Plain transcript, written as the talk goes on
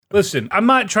Listen, I'm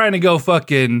not trying to go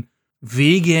fucking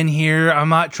vegan here. I'm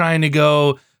not trying to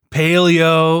go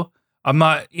paleo. I'm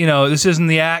not, this isn't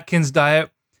the Atkins diet.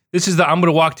 This is I'm going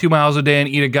to walk 2 miles a day and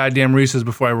eat a goddamn Reese's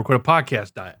before I record a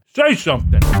podcast diet. Say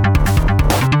something.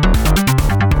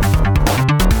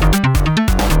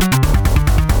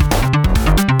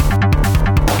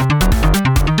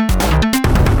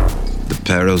 The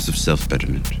perils of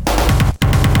self-betterment.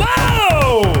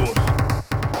 Whoa!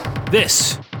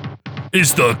 This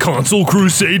is the Console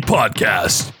Crusade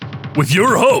Podcast with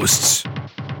your hosts,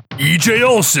 EJ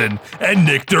Olson and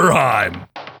Nick Durheim.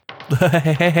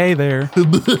 Hey there.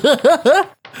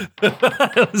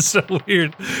 That was so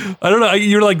weird. I don't know.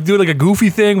 You were like doing like a goofy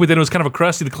thing, but then it was kind of a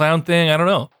Krusty the Clown thing. I don't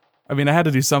know. I mean, I had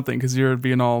to do something because you were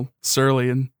being all surly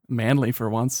and manly for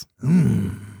once.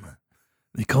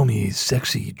 They call me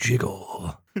Sexy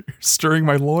Jiggle. You're stirring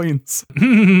my loins.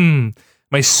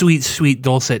 My sweet, sweet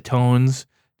dulcet tones.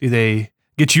 Do they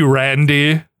get you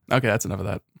randy? Okay, that's enough of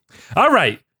that. All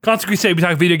right. Console Crusade, we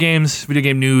talk video games, video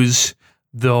game news,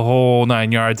 the whole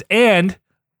 9 yards, and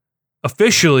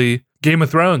officially Game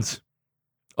of Thrones.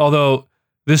 Although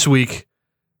this week,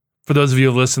 for those of you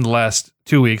who have listened the last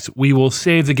 2 weeks, we will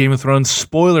save the Game of Thrones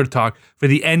spoiler talk for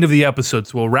the end of the episode.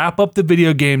 So we'll wrap up the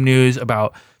video game news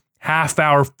about half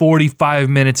hour, 45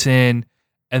 minutes in,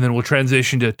 and then we'll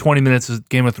transition to 20 minutes of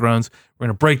Game of Thrones. We're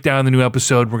going to break down the new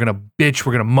episode. We're going to bitch.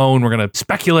 We're going to moan. We're going to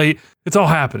speculate. It's all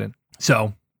happening.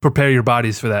 So prepare your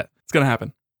bodies for that. It's going to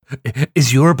happen.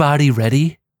 Is your body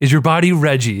ready? Is your body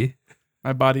Reggie?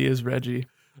 My body is Reggie.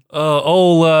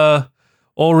 Old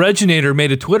Reginator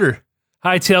made a Twitter.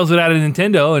 Hightails it out of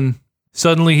Nintendo, and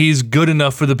suddenly he's good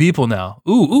enough for the people now.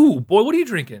 Ooh, boy, what are you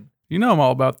drinking? You know I'm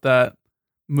all about that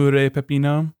Mure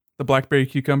Pepino, the blackberry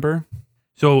cucumber.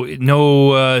 So no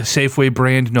Safeway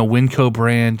brand, no Winco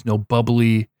brand, no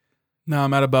bubbly. No,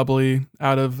 I'm out of bubbly,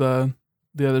 out of the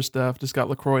other stuff. Just got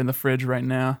LaCroix in the fridge right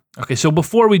now. Okay, so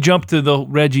before we jump to the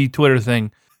Reggie Twitter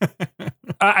thing,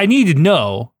 I need to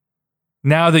know,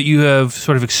 now that you have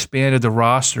sort of expanded the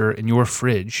roster in your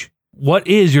fridge, what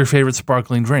is your favorite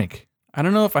sparkling drink? I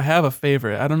don't know if I have a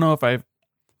favorite. I don't know if I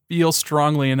feel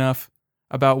strongly enough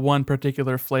about one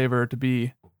particular flavor to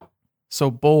be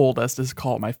so bold as to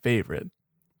call it my favorite.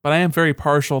 But I am very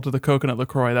partial to the coconut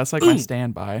LaCroix. That's like my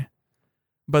standby.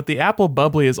 But the apple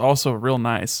bubbly is also real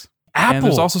nice. Apple? And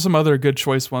there's also some other good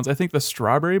choice ones. I think the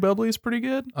strawberry bubbly is pretty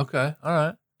good. Okay, all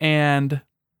right. And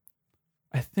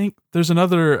I think there's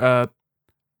another,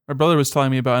 my brother was telling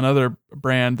me about another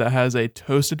brand that has a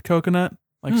toasted coconut,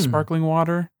 like sparkling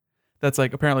water, that's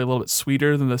like apparently a little bit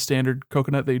sweeter than the standard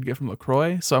coconut that you'd get from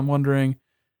LaCroix. So I'm wondering,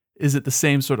 is it the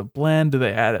same sort of blend? Do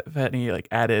they add any like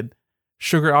added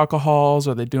sugar alcohols?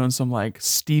 Are they doing some like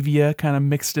stevia kind of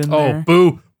mixed in there?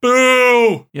 Oh,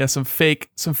 boo! Yeah, some fake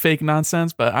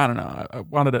nonsense, but I don't know. I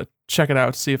wanted to check it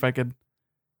out to see if I could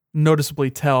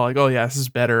noticeably tell, like, oh yeah, this is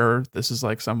better, or this is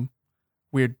like some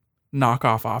weird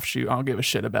knockoff offshoot I don't give a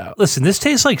shit about. Listen, this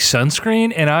tastes like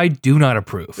sunscreen, and I do not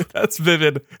approve. That's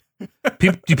vivid.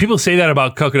 Do people say that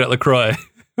about coconut LaCroix?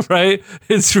 Right?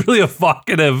 It's really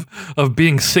evocative of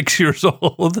being 6 years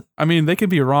old. I mean, they could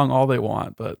be wrong all they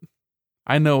want, but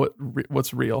I know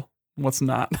what's real, what's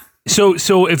not.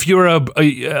 So if you're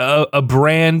a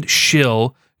brand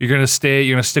shill, you're gonna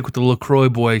stick with the LaCroix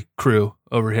boy crew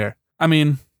over here. I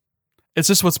mean, it's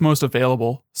just what's most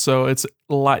available, so it's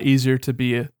a lot easier to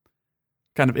be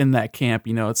kind of in that camp.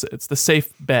 You know, it's the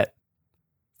safe bet,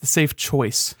 the safe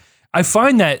choice. I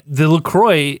find that the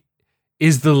LaCroix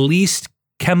is the least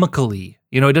chemically.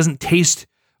 It doesn't taste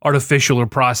artificial or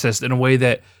processed in a way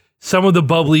that some of the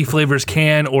bubbly flavors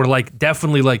can, or like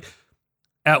definitely like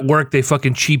at work they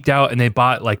fucking cheaped out and they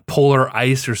bought like Polar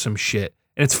Ice or some shit.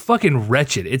 And it's fucking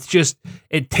wretched.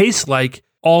 It tastes like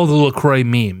all the LaCroix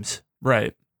memes.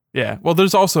 Right. Yeah. Well,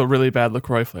 there's also really bad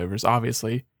LaCroix flavors,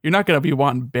 obviously. You're not going to be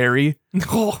wanting berry.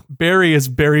 Berry is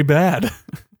very bad.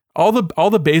 All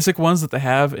the basic ones that they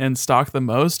have in stock the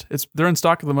most, they're in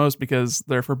stock the most because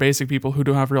they're for basic people who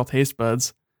don't have real taste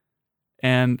buds.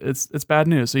 And it's bad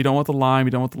news. So you don't want the lime,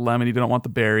 you don't want the lemon, you don't want the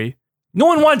berry. No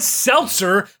one wants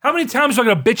seltzer. How many times am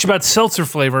I going to bitch about seltzer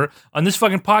flavor on this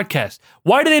fucking podcast?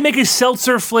 Why do they make a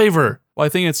seltzer flavor? Well, I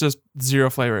think it's just zero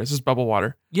flavor. It's just bubble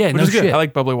water. Yeah, which no is good. shit. I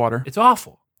like bubbly water. It's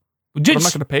awful. But I'm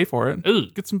not going to pay for it.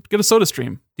 Ugh. Get a Soda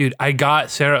Stream. Dude, I got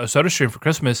Sarah a Soda Stream for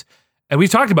Christmas, and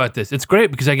we've talked about this. It's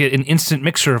great because I get an instant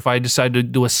mixer if I decide to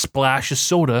do a splash of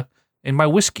soda in my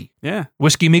whiskey. Yeah.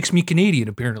 Whiskey makes me Canadian,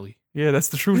 apparently. Yeah, that's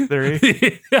the truth theory.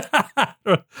 I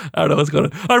don't know what's going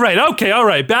on. All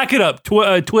right. Back it up.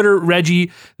 Twitter,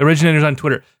 Reggie, the Reginator's on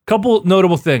Twitter. Couple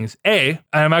notable things. A,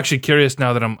 I'm actually curious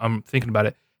now that I'm thinking about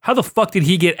it. How the fuck did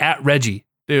he get at Reggie?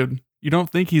 Dude, You don't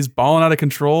think he's balling out of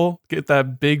control? Get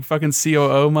that big fucking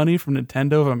COO money from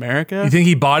Nintendo of America? You think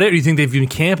he bought it, or you think they've been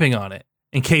camping on it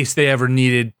in case they ever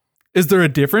needed? Is there a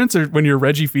difference or when you're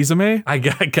Reggie Fils-Aimé? I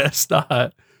guess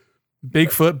not.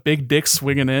 Bigfoot, big dick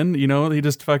swinging in, he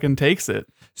just fucking takes it.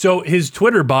 So his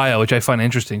Twitter bio, which I find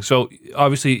interesting. So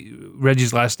obviously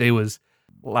Reggie's last day was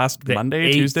last the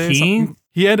Monday, 18th? Tuesday. Something.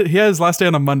 He had his last day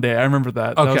on a Monday. I remember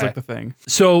that. That was Okay. like the thing.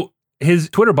 So his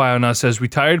Twitter bio now says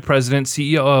retired president,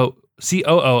 COO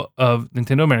of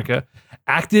Nintendo America,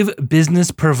 active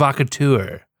business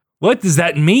provocateur. What does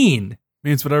that mean?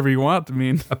 Means whatever you want to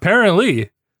mean. Apparently,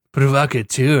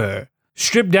 provocateur.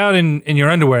 Strip down in your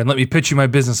underwear and let me pitch you my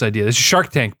business idea. This is Shark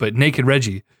Tank, but naked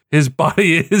Reggie. His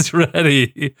body is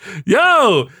ready.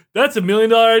 Yo, that's $1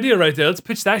 million idea right there. Let's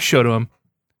pitch that show to him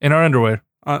in our underwear.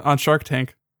 On Shark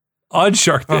Tank. On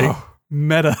Shark Tank. Oh,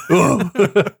 meta.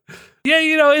 Yeah,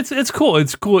 it's cool.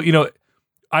 It's cool.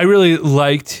 I really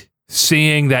liked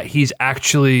seeing that he's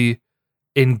actually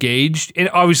engaged. And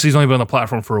obviously he's only been on the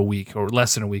platform for a week or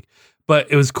less than a week. But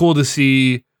it was cool to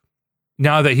see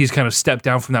now that he's kind of stepped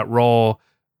down from that role,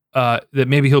 that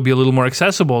maybe he'll be a little more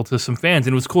accessible to some fans.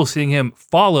 And it was cool seeing him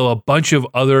follow a bunch of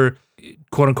other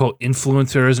quote unquote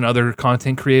influencers and other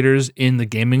content creators in the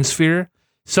gaming sphere,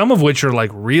 some of which are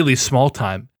like really small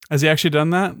time. Has he actually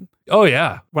done that? Oh,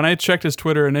 yeah. When I checked his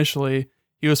Twitter initially,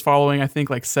 he was following, I think,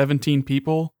 like 17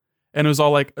 people. And it was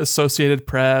all like Associated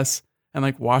Press and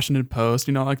like Washington Post,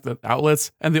 like the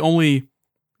outlets. And the only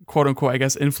quote unquote, I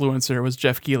guess, influencer was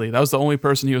Jeff Keighley. That was the only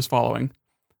person he was following.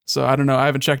 So I don't know. I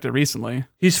haven't checked it recently.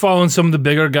 He's following some of the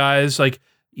bigger guys. Like,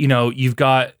 you've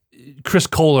got Chris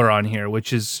Kohler on here,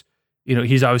 which is,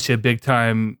 he's obviously a big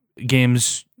time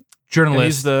games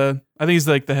journalist. I think he's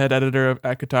like the head editor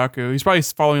at Kotaku. He's probably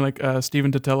following like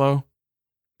Steven Totillo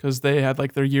because they had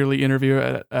like their yearly interview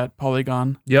at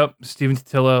Polygon. Yep, Steven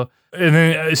Totillo. And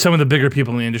then some of the bigger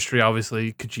people in the industry,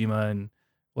 obviously Kojima and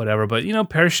whatever. But,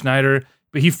 Paris Schneider.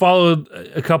 But he followed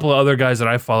a couple of other guys that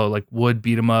I follow, like Wood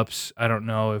Beat 'em Ups. I don't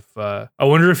know if I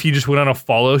wonder if he just went on a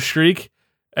follow streak.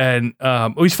 And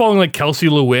he's following like Kelsey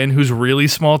Lewin, who's really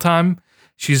small time.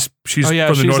 She's from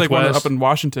the Northwest. Like one up in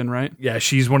Washington, right? Yeah,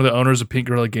 she's one of the owners of Pink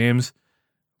Gorilla Games,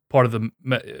 part of the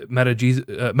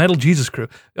Metal Jesus crew.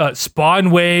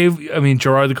 Spawn Wave. I mean,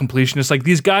 Gerard the Completionist. Like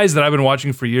these guys that I've been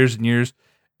watching for years and years,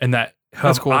 and that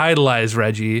have cool. idolized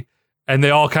Reggie. And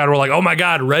they all kind of were like, "Oh my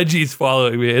God, Reggie's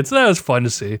following me." That was fun to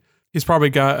see. He's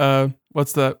probably got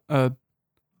what's that?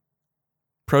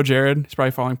 Pro Jared. He's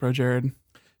probably following Pro Jared.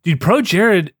 Dude, Pro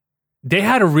Jared, they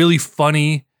had a really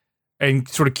funny and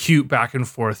sort of cute back and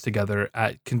forth together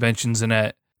at conventions and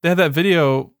at. They had that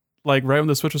video like right when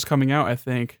the Switch was coming out, I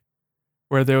think,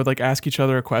 where they would like ask each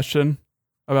other a question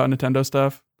about Nintendo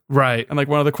stuff. Right. And like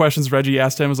one of the questions Reggie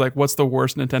asked him was like, "What's the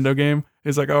worst Nintendo game?"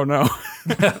 He's like, "Oh no,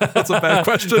 that's a bad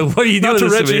question." What are you doing to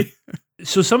this Reggie?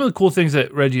 So some of the cool things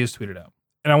that Reggie has tweeted out,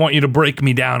 and I want you to break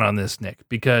me down on this, Nick,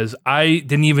 because I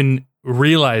didn't even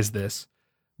realize this,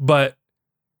 but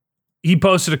he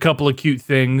posted a couple of cute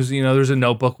things. There's a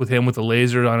notebook with him with a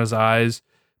laser on his eyes,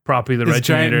 probably the His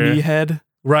giant Reginator. knee head.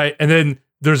 Right. And then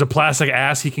there's a plastic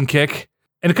ass he can kick.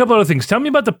 And a couple other things. Tell me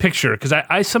about the picture, because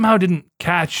I somehow didn't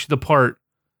catch the part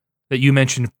that you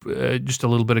mentioned just a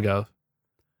little bit ago.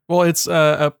 Well, it's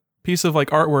a piece of like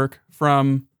artwork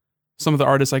from some of the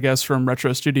artists, I guess, from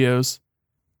Retro Studios,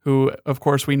 who, of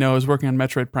course, we know is working on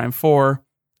Metroid Prime 4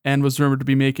 and was rumored to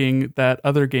be making that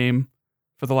other game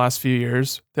for the last few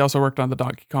years. They also worked on the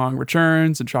Donkey Kong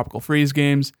Returns and Tropical Freeze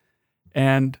games.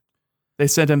 And they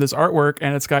sent him this artwork,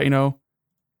 and it's got,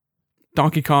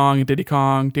 Donkey Kong, Diddy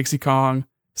Kong, Dixie Kong,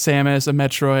 Samus, a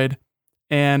Metroid.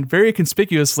 And very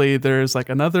conspicuously, there's like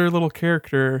another little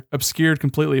character obscured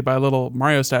completely by a little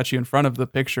Mario statue in front of the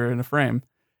picture in a frame.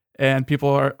 And people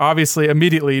are obviously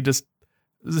immediately just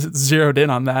zeroed in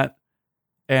on that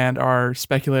and are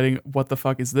speculating, what the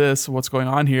fuck is this? What's going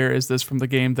on here? Is this from the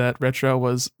game that Retro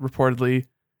was reportedly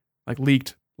like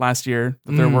leaked last year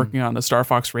that they're working on, the Star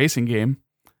Fox racing game?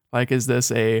 Like, is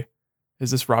this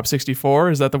Rob 64?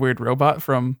 Is that the weird robot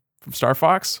from Star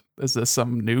Fox? Is this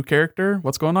some new character?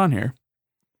 What's going on here?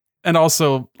 And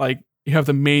also, like, you have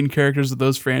the main characters of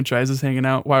those franchises hanging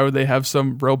out. Why would they have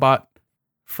some robot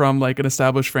from like an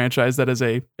established franchise that is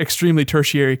a extremely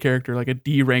tertiary character, like a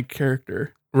D-rank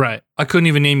character? Right. I couldn't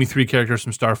even name you 3 characters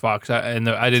from Star Fox. I didn't.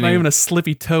 It's not even a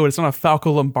Slippy Toad. It's not a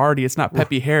Falco Lombardi. It's not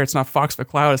Peppy Hare. It's not Fox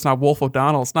McCloud. It's not Wolf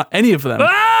O'Donnell. It's not any of them.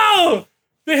 Oh!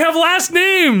 They have last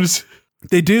names!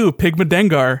 They do. Pigma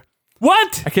Dengar.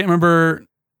 What? I can't remember.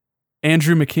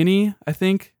 Andrew McKinney, I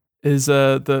think, is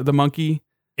the monkey.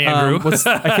 Andrew.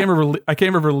 I can't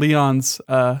remember Leon's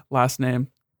last name.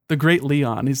 the Great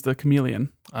Leon. He's the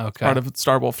chameleon, Okay. part of the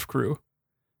Starwolf crew.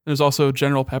 There's also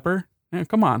General Pepper. Yeah,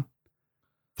 come on.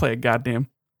 Play a goddamn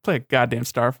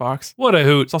Star Fox. What a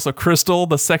hoot. It's also Crystal,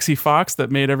 the sexy fox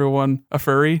that made everyone a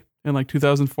furry in like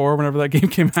 2004, whenever that game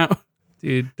came out.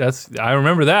 Dude, I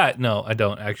remember that. No, I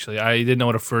don't actually. I didn't know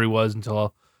what a furry was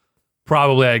until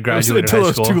probably I graduated Until high it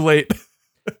was school. too late.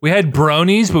 We had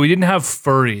bronies, but we didn't have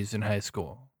furries in high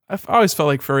school. I've always felt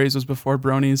like furries was before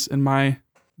bronies in my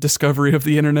discovery of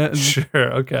the internet and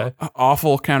Sure, okay.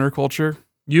 awful counterculture.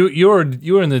 You were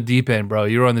in the deep end, bro.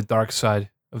 You were on the dark side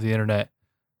of the internet.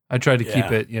 I tried to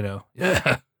keep it,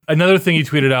 Yeah. Another thing he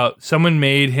tweeted out, someone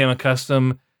made him a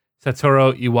custom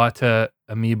Satoru Iwata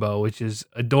amiibo, which is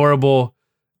adorable,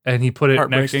 and he put it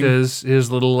next to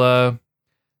his little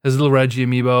Reggie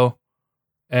amiibo,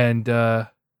 and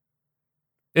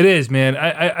it is, man.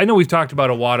 I know we've talked about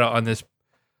Iwata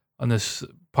on this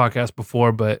podcast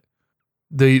before, but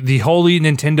the holy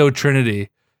Nintendo Trinity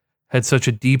had such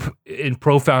a deep and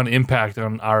profound impact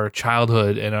on our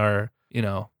childhood and our,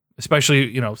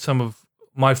 especially, some of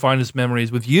my fondest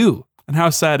memories with you. And how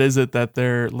sad is it that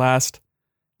their last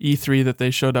E3 that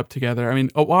they showed up together? I mean,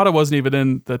 Iwata wasn't even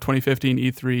in the 2015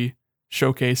 E3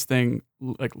 showcase thing,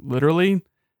 like literally.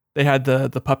 They had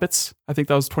the puppets. I think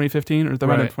that was 2015 or they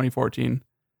might have been 2014.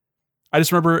 I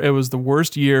just remember it was the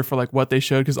worst year for like what they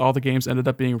showed because all the games ended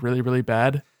up being really, really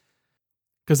bad.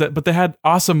 But they had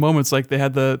awesome moments. Like they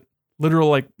had the literal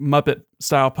like Muppet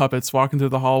style puppets walking through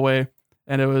the hallway,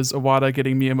 and it was Iwata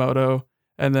getting Miyamoto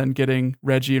and then getting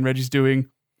Reggie, and Reggie's doing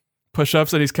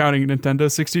push-ups and he's counting Nintendo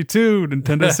 62,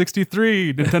 Nintendo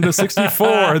 63, Nintendo 64.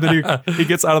 And then he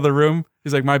gets out of the room.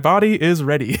 He's like, my body is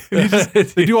ready.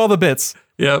 They do all the bits.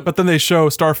 Yeah. But then they show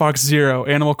Star Fox Zero,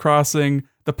 Animal Crossing,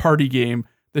 the party game.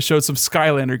 They showed some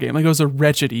Skylander game. Like it was a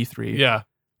wretched E3. Yeah.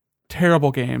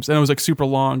 Terrible games. And it was like super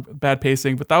long, bad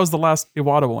pacing. But that was the last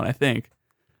Iwata one, I think.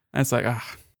 And it's like,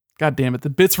 God damn it. The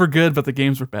bits were good, but the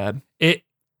games were bad.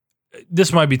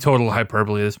 This might be total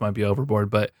hyperbole. This might be overboard,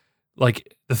 but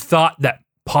like the thought that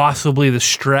possibly the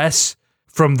stress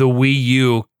from the Wii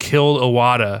U killed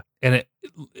Iwata, and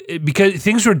it because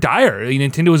things were dire.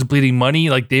 Nintendo was bleeding money.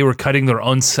 Like they were cutting their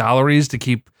own salaries to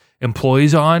keep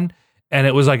employees on. And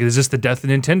it was like, is this the death of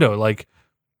Nintendo? Like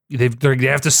they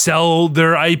have to sell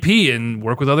their IP and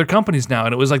work with other companies now.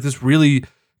 And it was like this really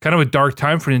kind of a dark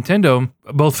time for Nintendo,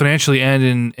 both financially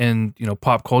and in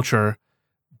pop culture.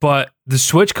 But the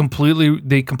Switch completely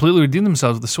redeemed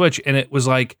themselves with the Switch. And it was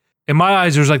like, in my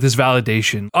eyes, there's like this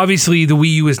validation. Obviously, the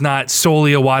Wii U is not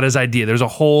solely Iwata's idea. There's a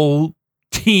whole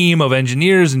team of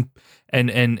engineers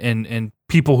and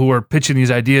people who are pitching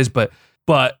these ideas. But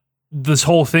this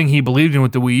whole thing he believed in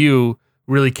with the Wii U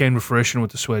really came to fruition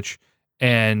with the Switch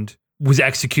and was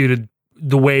executed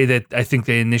the way that I think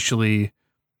they initially,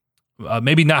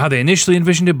 maybe not how they initially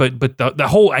envisioned it, but the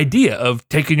whole idea of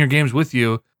taking your games with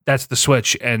you, that's the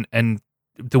Switch. And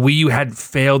the Wii U hadn't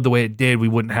failed the way it did, we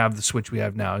wouldn't have the Switch we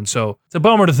have now. And so it's a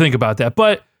bummer to think about that.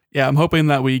 But yeah, I'm hoping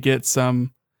that we get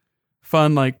some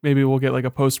fun, like maybe we'll get like a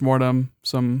post-mortem,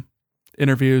 some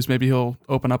interviews. Maybe he'll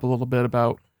open up a little bit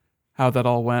about how that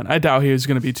all went. I doubt he was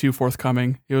going to be too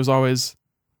forthcoming. He was always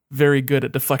very good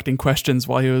at deflecting questions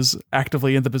while he was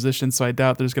actively in the position, so I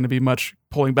doubt there's going to be much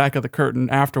pulling back of the curtain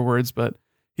afterwards, but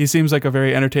he seems like a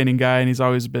very entertaining guy, and he's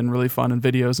always been really fun in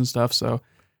videos and stuff, so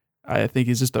I think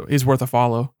he's worth a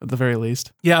follow at the very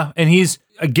least. Yeah, and he's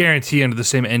a guarantee under the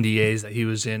same NDAs that he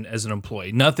was in as an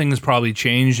employee. Nothing has probably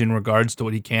changed in regards to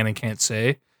what he can and can't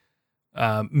say.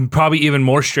 Probably even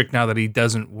more strict now that he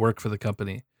doesn't work for the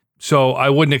company. So I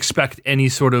wouldn't expect any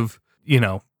sort of,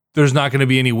 there's not going to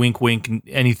be any wink,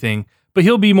 anything. But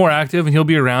he'll be more active and he'll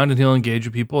be around and he'll engage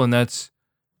with people, and that's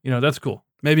cool.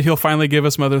 Maybe he'll finally give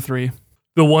us Mother 3.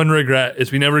 The one regret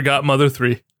is we never got Mother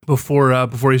 3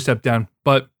 before he stepped down.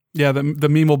 But yeah, the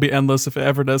meme will be endless if it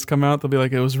ever does come out. They'll be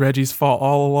like, it was Reggie's fault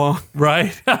all along.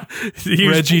 Right?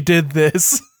 Reggie did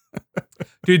this.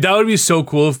 Dude, that would be so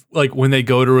cool if, like, when they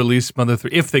go to release Mother 3,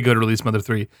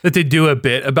 that they do a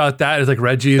bit about that. It's like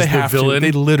Reggie is the villain.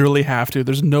 They literally have to.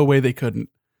 There's no way they couldn't.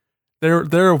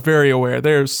 They're very aware.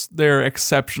 They're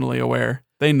exceptionally aware.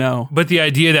 They know. But the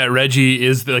idea that Reggie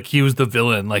is he was the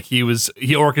villain, like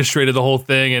he orchestrated the whole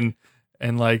thing,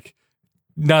 and like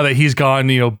now that he's gone,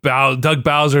 Doug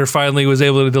Bowser finally was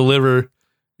able to deliver.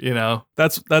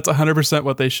 That's 100%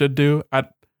 what they should do.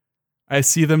 I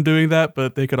see them doing that,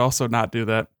 but they could also not do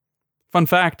that. Fun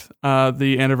fact,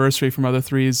 the anniversary for Mother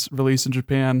 3's release in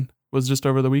Japan was just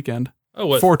over the weekend. Oh,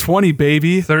 what? 420,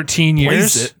 baby. 13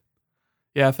 years?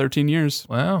 Yeah, 13 years.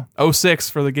 Wow. 06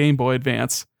 for the Game Boy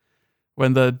Advance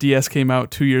when the DS came out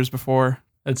 2 years before.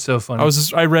 That's so funny.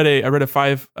 I read a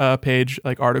 5 page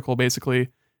like article basically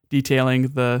detailing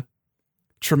the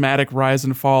traumatic rise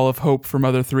and fall of Hope for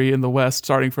Mother 3 in the West,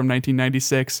 starting from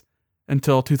 1996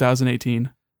 until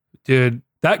 2018. Dude,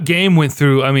 that game went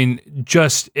through, I mean,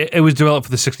 it was developed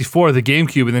for the 64, the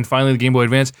GameCube, and then finally the Game Boy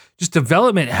Advance. Just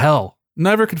development hell.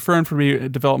 Never confirmed for me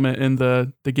development in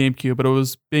the GameCube, but it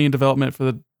was being in development for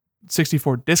the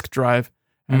 64 disk drive,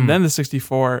 and then the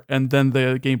 64, and then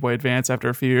the Game Boy Advance after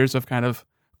a few years of kind of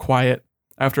quiet,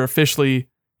 after officially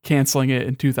canceling it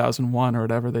in 2001 or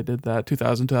whatever they did that,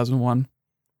 2001.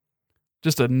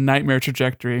 Just a nightmare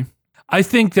trajectory. I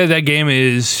think that game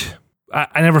is...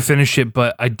 I never finished it,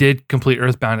 but I did complete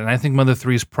Earthbound, and I think Mother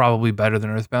 3 is probably better than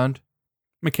Earthbound.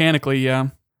 Mechanically, yeah.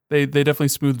 They definitely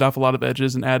smoothed off a lot of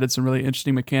edges and added some really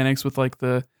interesting mechanics with like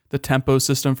the tempo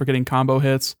system for getting combo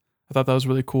hits. I thought that was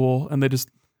really cool. And they just,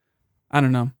 I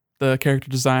don't know, the character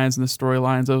designs and the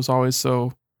storylines, that was always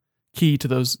so key to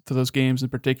those games in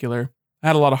particular. I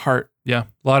had a lot of heart. Yeah,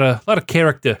 a lot of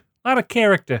character. A lot of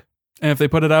character. And if they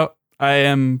put it out, I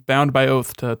am bound by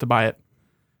oath to buy it.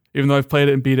 Even though I've played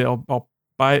it and beat it, I'll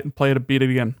buy it and play it and beat it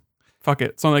again. Fuck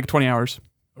it. It's only like 20 hours.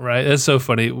 Right. That's so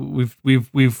funny.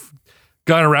 We've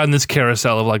gone around this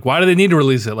carousel of like, why do they need to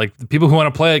release it? Like, the people who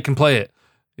want to play it can play it.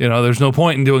 You know, there's no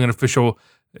point in doing an official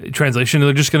translation.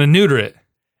 They're just going to neuter it.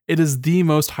 It is the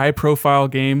most high-profile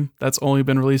game that's only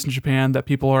been released in Japan that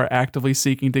people are actively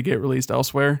seeking to get released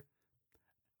elsewhere.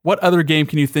 What other game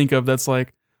can you think of that's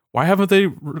like, why haven't they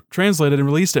translated and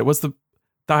released it? What's the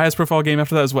highest profile game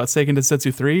after that is what? Seiken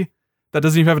Densetsu 3? That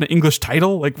doesn't even have an English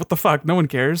title? Like, what the fuck? No one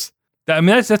cares. I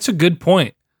mean, that's a good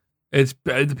point. It's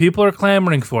the people are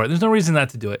clamoring for it. There's no reason not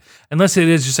to do it, unless it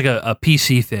is just like a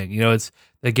PC thing. You know, it's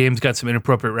the game's got some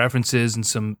inappropriate references and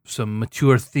some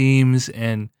mature themes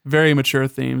and very mature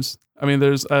themes. I mean,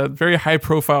 there's very high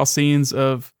profile scenes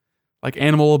of like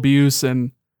animal abuse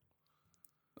and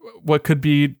what could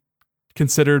be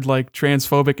considered like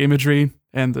transphobic imagery,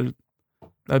 and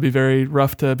that'd be very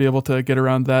rough to be able to get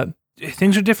around that.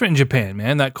 Things are different in Japan,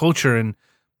 man. That culture and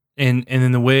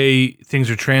in the way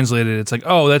things are translated, it's like,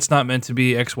 oh, that's not meant to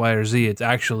be X, Y, or Z. It's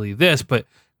actually this. But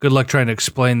good luck trying to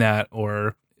explain that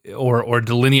or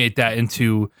delineate that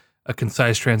into a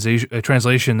concise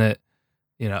translation that,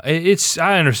 you know, it's.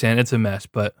 I understand it's a mess,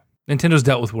 but Nintendo's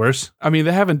dealt with worse. I mean,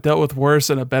 they haven't dealt with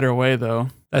worse in a better way, though.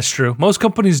 That's true. Most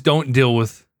companies don't deal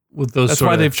with those. That's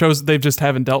why they've just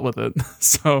haven't dealt with it.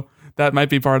 So that might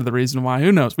be part of the reason why.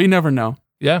 Who knows? We never know.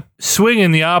 Yeah.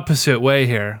 Swinging the opposite way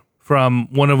here from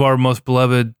one of our most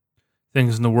beloved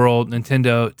things in the world,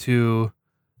 Nintendo, to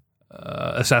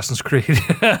Assassin's Creed.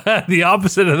 The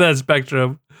opposite of that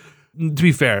spectrum. To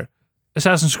be fair,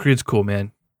 Assassin's Creed's cool,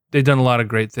 man. They've done a lot of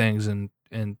great things and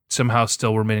somehow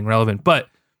still remaining relevant. But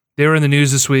they were in the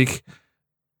news this week.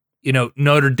 You know,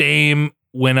 Notre Dame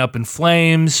went up in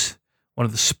flames. One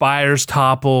of the spires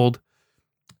toppled.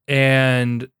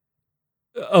 And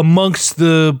amongst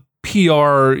the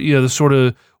PR, you know, the sort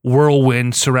of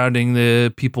whirlwind surrounding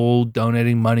the people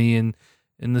donating money and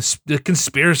the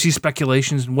conspiracy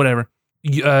speculations and whatever,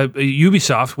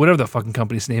 Ubisoft, whatever the fucking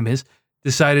company's name is,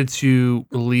 decided to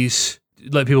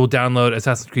let people download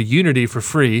Assassin's Creed Unity for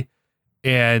free,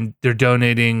 and they're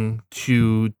donating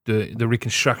to the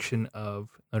reconstruction of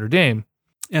Notre Dame.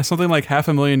 Yeah, something like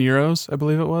 €500,000, I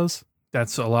believe it was.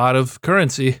 That's a lot of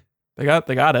currency. They got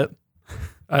it.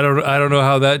 I don't know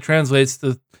how that translates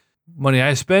to money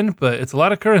I spend, but it's a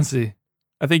lot of currency.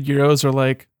 I think euros are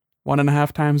like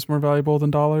 1.5 times more valuable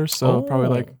than dollars, so probably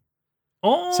like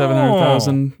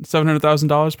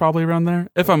 $700,000 probably around there.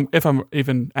 If I'm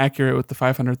even accurate with the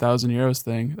 500,000 euros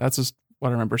thing, that's just what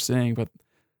I remember seeing. But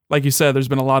like you said, there's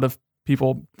been a lot of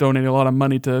people donating a lot of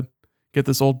money to get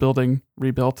this old building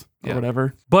rebuilt or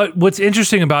whatever. But what's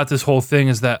interesting about this whole thing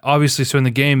is that obviously, so in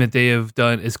the game that they have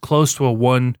done is close to a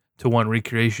 1-to-1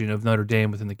 recreation of Notre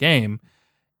Dame within the game.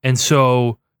 And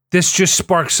so this just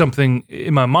sparked something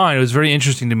in my mind. It was very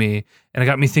interesting to me. And it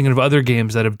got me thinking of other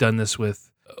games that have done this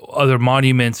with other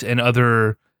monuments and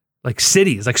other like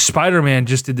cities. Like Spider-Man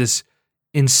just did this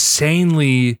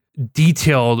insanely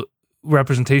detailed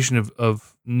representation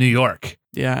of New York.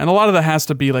 Yeah, and a lot of that has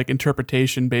to be like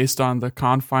interpretation based on the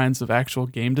confines of actual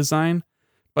game design.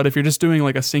 But if you're just doing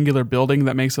like a singular building,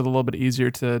 that makes it a little bit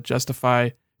easier to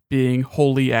justify being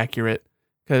wholly accurate.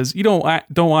 Because you don't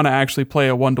want to actually play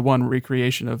a 1-to-1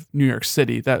 recreation of New York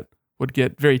City. That would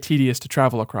get very tedious to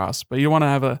travel across. But you want to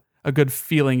have a good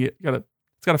feeling. It's got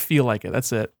to feel like it.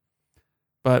 That's it.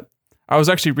 But I was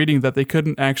actually reading that they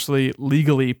couldn't actually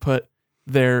legally put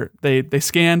they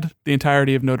scanned the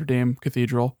entirety of Notre Dame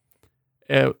Cathedral,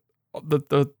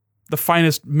 the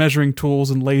finest measuring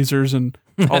tools and lasers and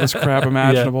all this crap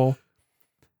imaginable. Yeah.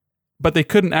 But they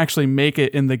couldn't actually make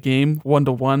it in the game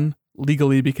 1-to-1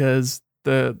 legally because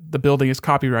the building is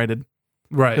copyrighted.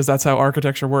 Right. Because that's how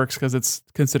architecture works. Because it's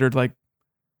considered like,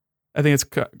 I think it's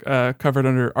covered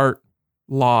under art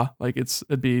law. Like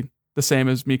it'd be the same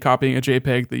as me copying a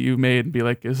JPEG that you made and be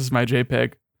like, this is my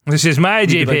JPEG. This is my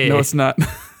JPEG. Like, no, it's not.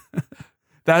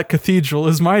 That cathedral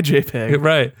is my JPEG.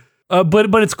 Right.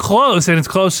 But it's close, and it's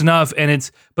close enough,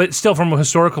 but still from a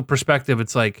historical perspective,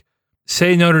 it's like,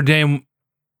 say Notre Dame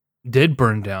did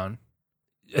burn down.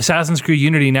 Assassin's Creed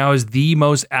Unity now is the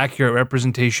most accurate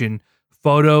representation,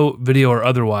 photo, video, or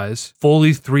otherwise,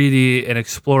 fully 3D and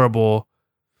explorable.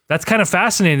 That's kind of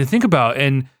fascinating to think about.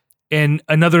 And in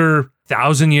another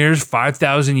 1,000 years,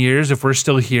 5,000 years, if we're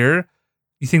still here,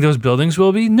 you think those buildings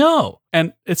will be? No.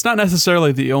 And it's not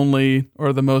necessarily the only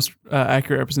or the most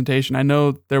accurate representation. I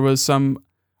know there was some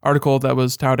article that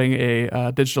was touting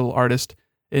a digital artist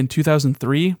in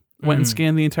 2003 went and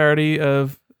scanned the entirety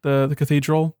of the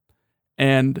cathedral.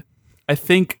 And I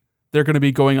think they're going to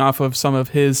be going off of some of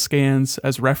his scans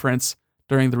as reference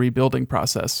during the rebuilding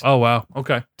process. Oh, wow.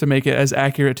 Okay. To make it as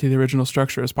accurate to the original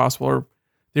structure as possible, or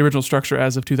the original structure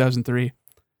as of 2003.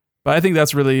 But I think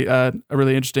that's really a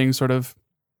really interesting sort of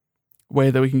way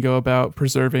that we can go about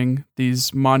preserving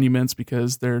these monuments,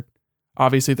 because they're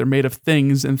made of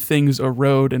things, and things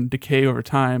erode and decay over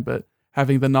time, but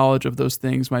having the knowledge of those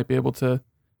things might be able to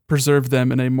preserve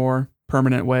them in a more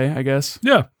permanent way, I guess.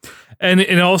 Yeah.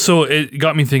 And also it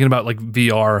got me thinking about like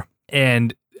VR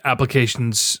and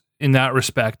applications in that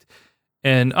respect.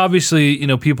 And obviously,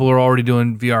 people are already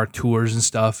doing VR tours and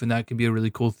stuff, and that could be a really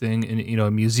cool thing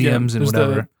in museums and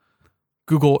whatever. The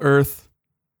Google Earth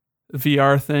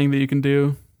VR thing that you can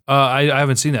do. I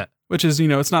haven't seen that. Which is,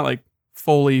 it's not like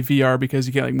fully VR because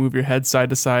you can't like move your head side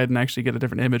to side and actually get a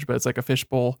different image, but it's like a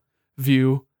fishbowl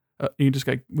view. You can just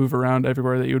like move around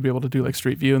everywhere that you would be able to do like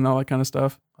Street View and all that kind of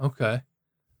stuff. Okay.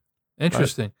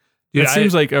 Interesting. Dude, it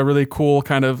seems like a really cool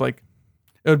kind of like,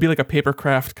 it would be like a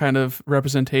papercraft kind of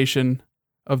representation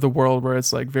of the world where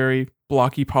it's like very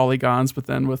blocky polygons, but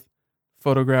then with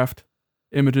photographed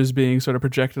images being sort of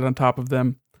projected on top of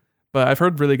them. But I've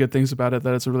heard really good things about it,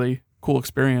 that it's a really cool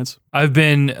experience. I've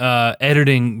been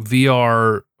editing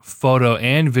VR photo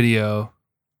and video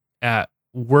at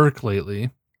work lately,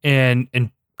 and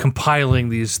compiling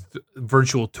these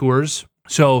virtual tours.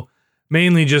 So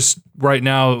mainly just right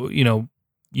now,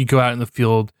 you go out in the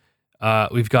field.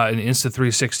 We've got an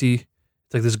Insta360. It's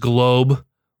like this globe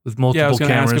with multiple cameras. Yeah, I was going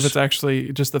to ask if it's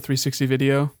actually just the 360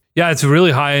 video. Yeah, it's a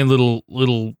really high-end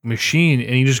little machine,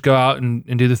 and you just go out and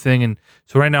do the thing. And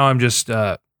so right now I'm just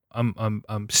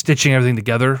I'm stitching everything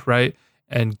together, right,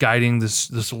 and guiding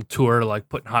this little tour, like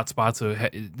putting hot spots. So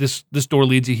this door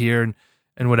leads you here,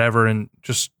 and whatever, and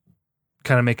just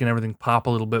kind of making everything pop a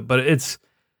little bit. But it's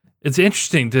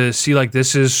interesting to see like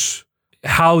this is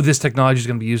how this technology is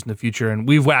going to be used in the future, and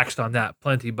we've waxed on that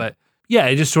plenty. But yeah,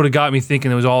 it just sort of got me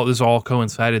thinking. This all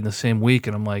coincided in the same week,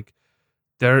 and I'm like,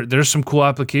 there's some cool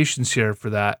applications here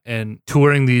for that, and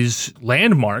touring these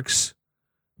landmarks,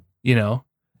 and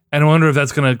I wonder if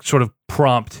that's going to sort of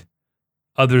prompt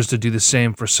others to do the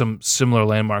same for some similar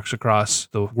landmarks across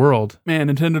the world. Man,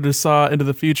 Nintendo just saw into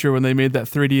the future when they made that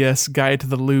 3DS Guide to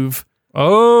the Louvre.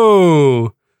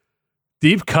 Oh,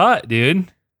 deep cut,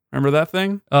 dude. Remember that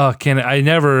thing? Oh, I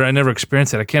never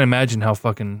experienced it. I can't imagine how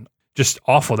fucking just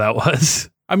awful that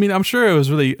was. I mean, I'm sure it was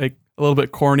really like a little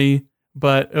bit corny,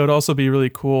 but it would also be really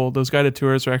cool. Those guided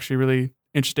tours are actually really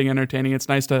interesting, entertaining. It's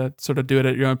nice to sort of do it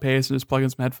at your own pace and just plug in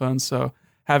some headphones. So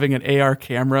having an AR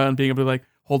camera and being able to like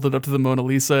hold it up to the Mona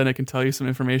Lisa and it can tell you some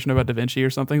information about Da Vinci or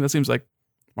something, that seems like,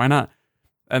 why not?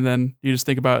 And then you just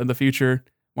think about in the future,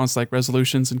 once like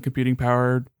resolutions and computing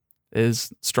power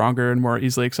is stronger and more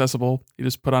easily accessible, you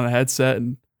just put on a headset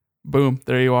and boom,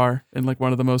 there you are in like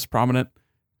one of the most prominent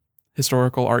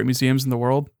historical art museums in the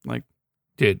world. Like,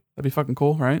 dude, that'd be fucking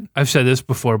cool, right? I've said this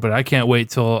before, but I can't wait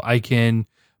till I can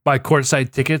buy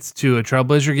courtside tickets to a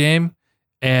Trailblazer game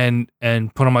and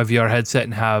put on my VR headset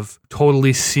and have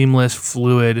totally seamless,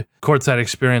 fluid courtside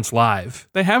experience live.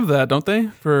 They have that, don't they?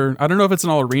 I don't know if it's in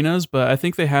all arenas, but I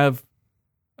think they have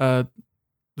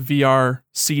VR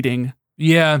seating.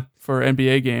 Yeah, for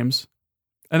NBA games.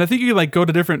 And I think you can like go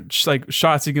to different like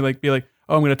shots. You can like be like,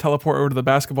 oh, I'm going to teleport over to the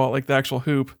basketball, like the actual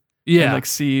hoop. Yeah. And like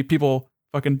see people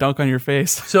fucking dunk on your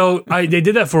face. So they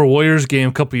did that for a Warriors game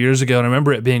a couple years ago. And I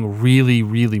remember it being really,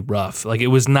 really rough. Like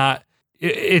it's not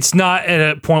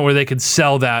at a point where they could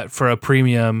sell that for a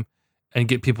premium and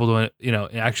get people to,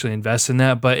 actually invest in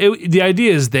that. But the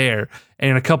idea is there. And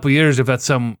in a couple of years, if that's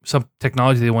some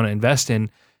technology they want to invest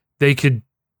in, they could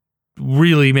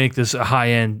really make this a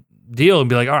high-end deal and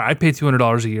be like, all right, I pay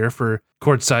 $200 a year for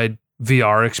courtside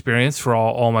VR experience for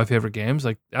all my favorite games.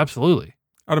 Like, absolutely.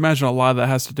 I'd imagine a lot of that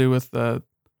has to do with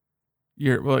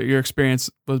your experience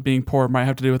with being poor might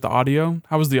have to do with the audio.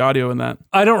 How was the audio in that?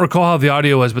 I don't recall how the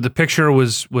audio was, but the picture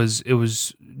was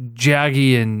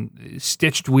jaggy and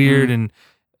stitched weird and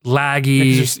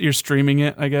laggy. Yeah, 'cause you're streaming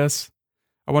it, I guess.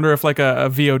 I wonder if like a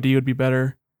VOD would be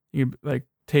better. You like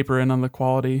taper in on the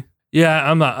quality.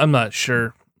 Yeah, I'm not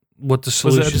sure what the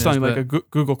solution Was it just is. on like a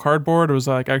Google Cardboard, or was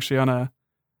it like actually on a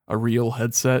real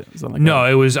headset? Was it like No,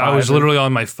 a it was. I was Vive or- literally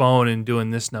on my phone and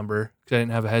doing this number because I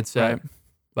didn't have a headset. Right.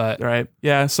 But Right.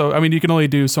 Yeah. So I mean, you can only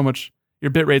do so much.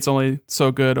 Your bit rate's only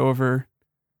so good over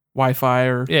Wi-Fi,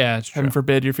 or yeah, it's true. heaven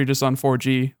forbid if you're just on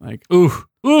 4G. Like, Ooh.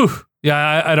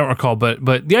 Yeah, I don't recall, but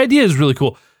the idea is really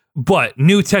cool. But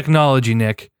new technology,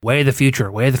 Nick, way of the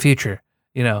future.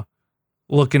 You know,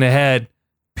 looking ahead.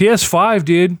 PS5,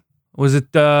 dude. Was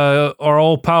it our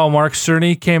old pal Mark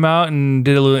Cerny came out and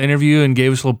did a little interview and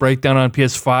gave us a little breakdown on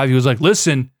PS5. He was like,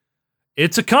 "Listen,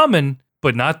 it's a coming,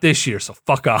 but not this year, so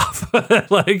fuck off."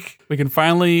 Like, we can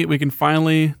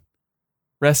finally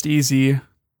rest easy.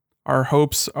 Our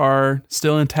hopes are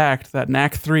still intact that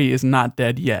Knack 3 is not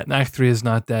dead yet. Knack 3 is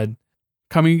not dead.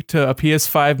 Coming to a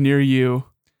PS5 near you,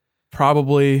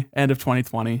 probably end of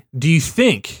 2020. Do you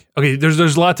think? Okay, there's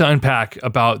a lot to unpack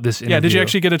about this interview. Yeah, did you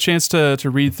actually get a chance to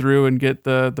read through and get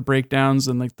the breakdowns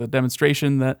and like the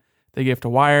demonstration that they gave to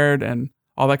Wired and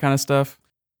all that kind of stuff?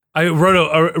 I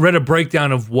read a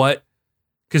breakdown of what,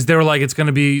 because they were like, it's going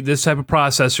to be this type of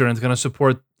processor and it's going to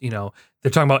support, they're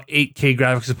talking about 8K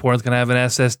graphics support. It's going to have an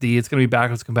SSD. It's going to be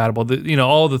backwards compatible.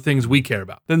 All the things we care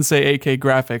about. Didn't say 8K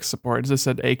graphics support. It just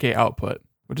said 8K output,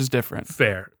 which is different.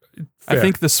 Fair. I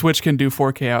think the Switch can do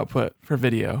 4K output for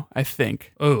video. I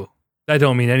think. Oh, that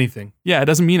don't mean anything. Yeah, it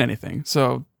doesn't mean anything.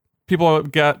 So people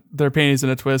got their panties in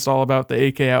a twist all about the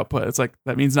 8K output. It's like,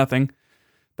 that means nothing.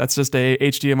 That's just a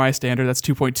HDMI standard. That's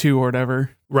 2.2 or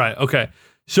whatever. Right. Okay.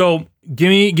 So give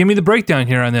me the breakdown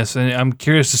here on this, and I'm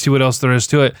curious to see what else there is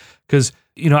to it, because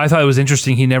I thought it was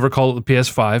interesting. He never called it the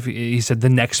PS5. He said the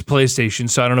next PlayStation.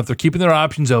 So I don't know if they're keeping their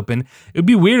options open. It would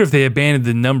be weird if they abandoned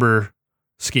the number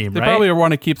scheme. They right? probably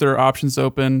want to keep their options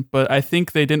open, but I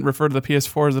think they didn't refer to the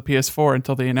PS4 as the PS4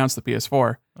 until they announced the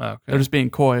PS4. Okay. They're just being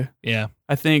coy. Yeah.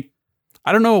 I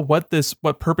don't know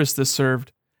what purpose this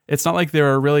served. It's not like they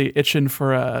were really itching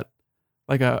for a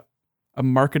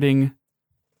marketing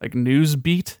like news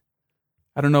beat.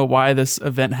 I don't know why this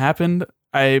event happened.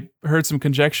 I heard some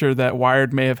conjecture that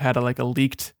Wired may have had a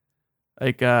leaked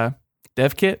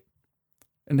dev kit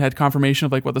and had confirmation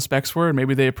of like what the specs were, and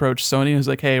maybe they approached Sony and was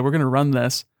like, "Hey, we're gonna run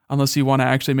this unless you want to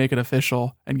actually make it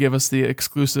official and give us the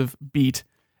exclusive beat,"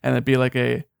 and it'd be like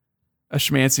a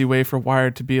schmancy way for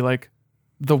Wired to be like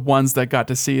the ones that got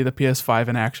to see the PS5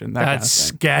 in action. That's kind of thing.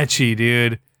 sketchy,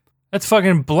 dude. That's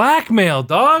fucking blackmail,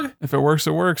 dog. If it works,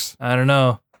 it works. I don't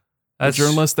know. As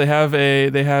journalists, they have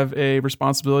a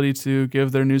responsibility to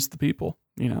give their news to the people.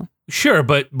 Sure,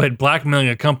 but blackmailing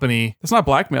a company. It's not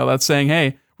blackmail. That's saying,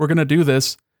 hey, we're gonna do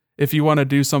this. If you want to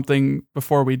do something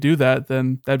before we do that,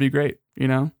 then that'd be great.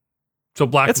 So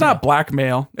blackmail. It's not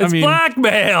blackmail. It's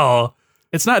blackmail.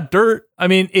 It's not dirt. I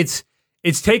mean, it's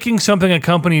taking something a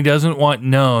company doesn't want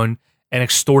known and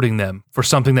extorting them for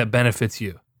something that benefits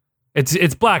you.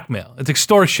 It's blackmail. It's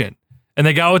extortion, and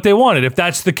they got what they wanted. If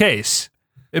that's the case.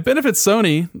 It benefits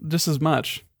Sony just as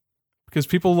much because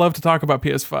people love to talk about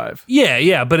PS5.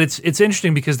 Yeah, but it's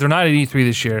interesting because they're not at E3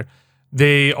 this year.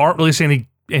 They aren't releasing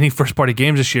any first party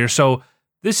games this year, so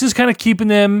this is kind of keeping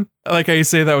them. I like how you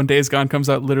say that when Days Gone comes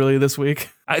out literally this week.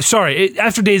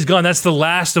 After Days Gone, that's the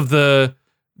last of the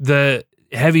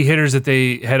heavy hitters that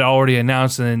they had already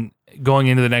announced, and then going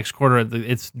into the next quarter,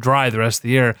 it's dry the rest of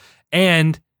the year.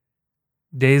 And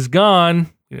Days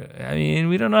Gone, I mean,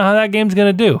 we don't know how that game's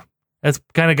gonna do. That's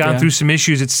kind of gone through some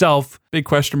issues itself. Big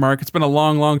question mark. It's been a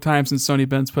long, long time since Sony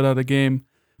Ben's put out a game.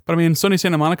 But I mean, Sony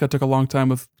Santa Monica took a long time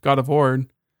with God of War. And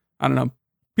I don't know.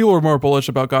 People were more bullish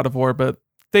about God of War, but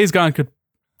Days Gone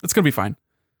it's going to be fine.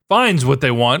 Fine's what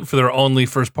they want for their only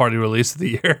first party release of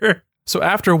the year. So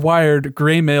after Wired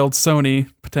gray-mailed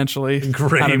Sony, potentially.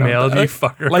 Gray-mailed, you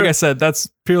fucker. Like I said, that's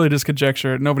purely just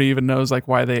conjecture. Nobody even knows like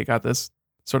why they got this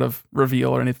sort of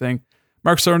reveal or anything.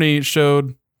 Mark Cerny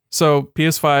showed... So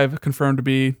PS5 confirmed to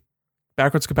be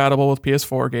backwards compatible with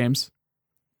PS4 games.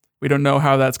 We don't know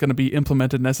how that's going to be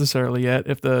implemented necessarily yet.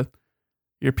 If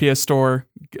your PS Store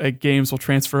games will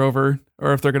transfer over,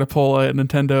 or if they're going to pull a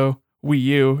Nintendo Wii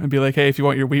U and be like, "Hey, if you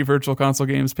want your Wii Virtual Console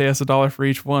games, pay us $1 for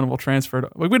each one. We'll transfer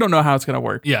it." We don't know how it's going to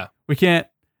work. Yeah, we can't.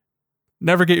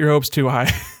 Never get your hopes too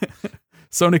high.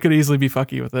 Sony could easily be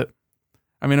fucky with it.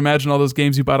 I mean, imagine all those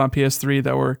games you bought on PS3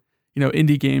 that were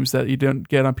indie games that you didn't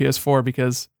get on PS4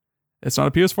 because it's not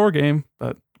a PS4 game,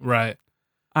 but right.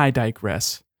 I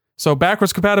digress. So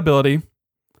backwards compatibility.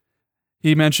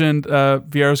 He mentioned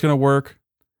VR is going to work.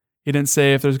 He didn't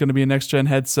say if there's going to be a next-gen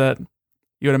headset.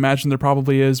 You would imagine there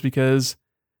probably is because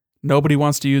nobody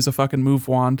wants to use a fucking Move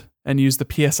Wand and use the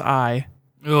PSI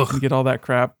and get all that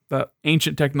crap. That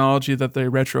ancient technology that they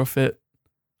retrofit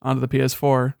onto the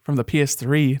PS4 from the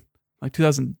PS3, like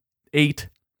 2008,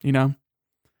 you know?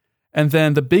 And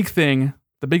then the biggest thing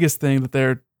that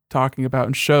they're talking about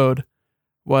and showed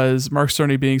was Mark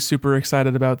Cerny being super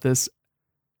excited about this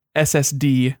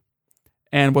SSD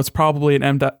and what's probably an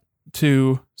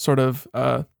M.2 sort of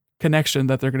connection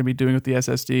that they're going to be doing with the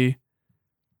SSD,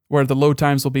 where the load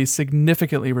times will be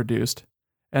significantly reduced.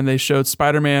 And they showed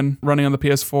Spider-Man running on the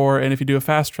PS4, and if you do a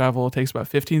fast travel, it takes about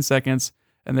 15 seconds.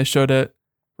 And they showed it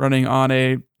running on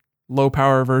a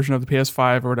low-power version of the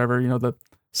PS5 or whatever, you know,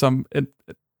 some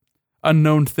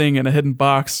unknown thing in a hidden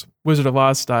box, Wizard of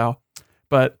Oz style.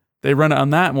 But they run it on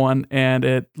that one, and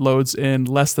it loads in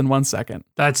less than 1 second.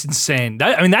 That's insane.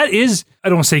 That is, I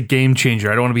don't want to say game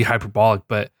changer. I don't want to be hyperbolic,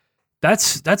 but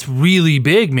that's really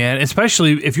big, man.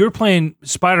 Especially if you're playing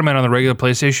Spider-Man on the regular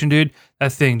PlayStation, dude,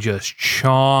 that thing just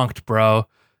chonked, bro.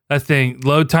 That thing,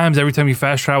 load times every time you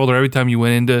fast traveled or every time you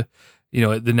went into, you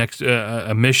know, the next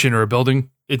a mission or a building,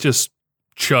 it just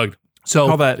chugged. So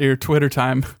call that your Twitter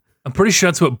time. I'm pretty sure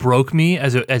that's what broke me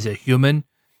as a human,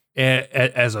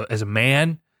 as a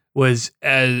man, was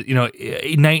as, you know,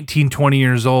 19, 20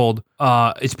 years old.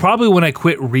 It's probably when I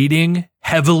quit reading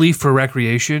heavily for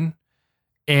recreation,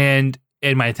 and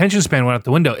my attention span went out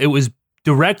the window. It was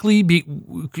directly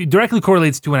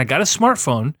correlates to when I got a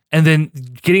smartphone, and then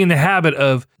getting in the habit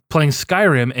of playing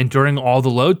Skyrim, and during all the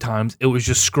load times, it was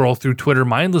just scroll through Twitter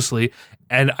mindlessly,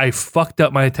 and I fucked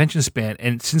up my attention span.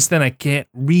 And since then, I can't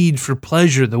read for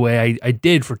pleasure the way I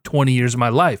did for 20 years of my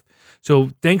life.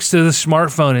 So thanks to the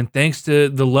smartphone and thanks to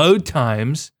the load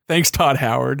times. Thanks, Todd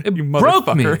Howard. It you broke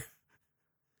motherfucker. me.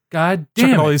 God damn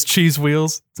Chucking it. all these cheese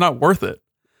wheels. It's not worth it.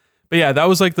 But yeah, that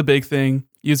was like the big thing.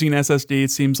 Using an SSD,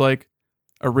 it seems like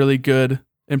a really good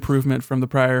improvement from the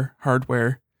prior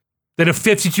hardware. That a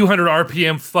 5200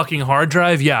 RPM fucking hard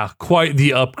drive? Yeah, quite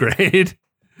the upgrade.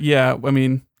 Yeah, I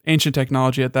mean, ancient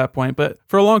technology at that point. But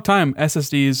for a long time,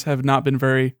 SSDs have not been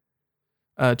very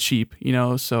cheap, you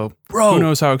know, so Bro. Who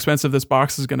knows how expensive this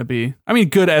box is going to be. I mean,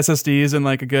 good SSDs and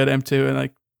like a good M.2 and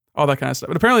like all that kind of stuff.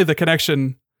 But apparently the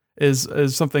connection is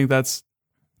something that's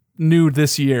new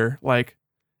this year. Like,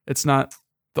 it's not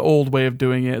the old way of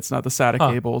doing it. It's not the SATA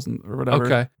cables or whatever.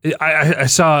 Okay. I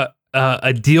saw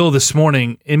a deal this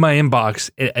morning in my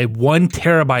inbox, a 1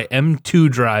 terabyte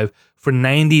M.2 drive for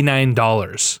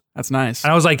 $99. That's nice.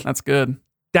 And I was like, that's good.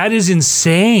 That is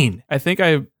insane. I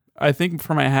think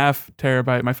for my half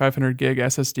terabyte, my 500 gig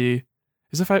SSD,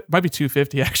 might be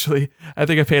 250 actually. I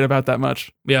think I paid about that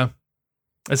much. Yeah.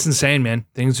 That's insane, man.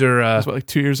 Things are That's what, like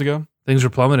 2 years ago? Things are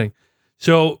plummeting.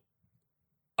 So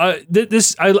I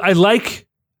like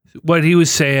what he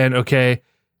was saying, okay?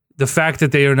 The fact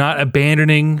that they are not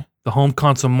abandoning the home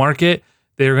console market.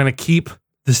 They are going to keep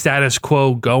the status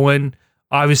quo going.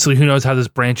 Obviously, who knows how this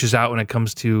branches out when it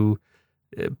comes to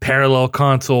parallel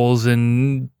consoles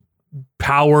and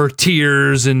power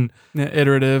tiers and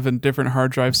iterative and different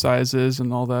hard drive sizes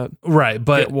and all that. Right,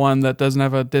 but get one that doesn't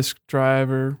have a disk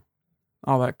drive or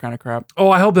all that kind of crap.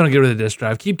 Oh, I hope they don't get rid of the disk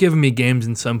drive. Keep giving me games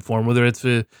in some form, whether it's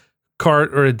a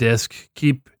cart or a disc.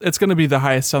 It's going to be the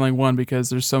highest selling one because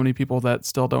there's so many people that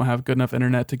still don't have good enough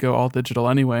internet to go all digital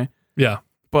anyway. Yeah.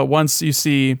 But once you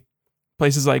see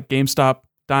places like GameStop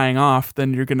dying off,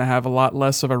 then you're going to have a lot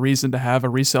less of a reason to have a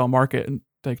resale market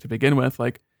to begin with.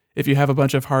 Like, if you have a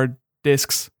bunch of hard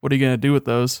discs, what are you going to do with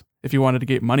those? If you wanted to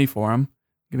get money for them,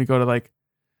 you're going to go to like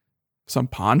some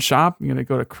pawn shop. You're going to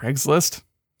go to Craigslist.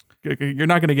 You're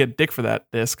not going to get dick for that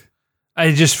disc.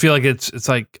 I just feel like it's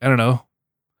like, I don't know.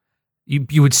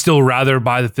 You would still rather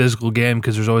buy the physical game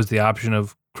because there's always the option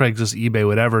of Craigslist, eBay,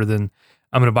 whatever, than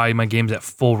I'm going to buy my games at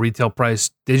full retail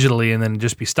price digitally and then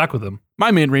just be stuck with them.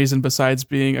 My main reason, besides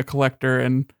being a collector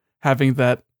and having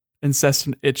that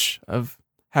incessant itch of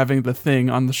having the thing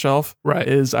on the shelf, right,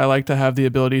 is I like to have the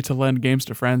ability to lend games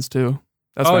to friends too.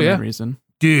 That's my main reason.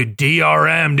 Dude,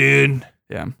 DRM, dude.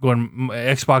 Yeah. Going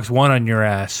Xbox One on your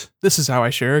ass. This is how I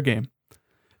share a game.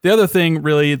 The other thing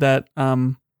really that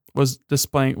was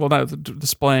displaying, well, not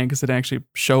displaying because they didn't actually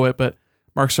show it, but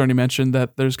Mark Cerny mentioned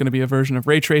that there's going to be a version of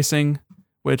ray tracing,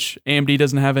 which AMD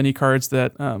doesn't have any cards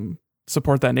that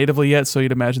support that natively yet. So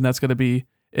you'd imagine that's going to be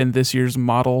in this year's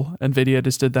model. NVIDIA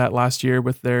just did that last year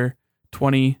with their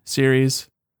 20 series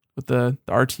with the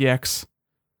RTX,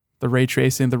 the ray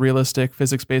tracing, the realistic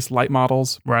physics-based light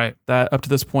models. Right. That up to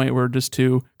this point were just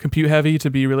too compute heavy to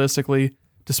be realistically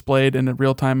displayed in a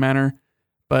real-time manner.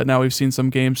 but now we've seen some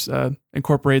games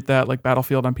incorporate that, like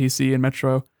Battlefield on PC and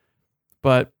Metro.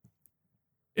 But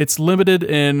it's limited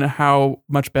in how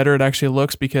much better it actually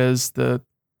looks because the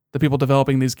people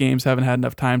developing these games haven't had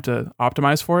enough time to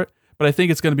optimize for it. But I think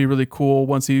it's going to be really cool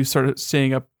once you start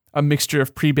seeing a mixture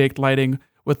of pre-baked lighting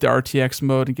with the RTX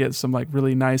mode and get some like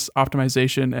really nice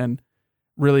optimization and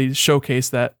really showcase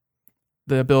the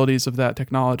abilities of that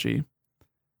technology.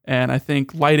 And I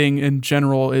think lighting in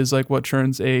general is like what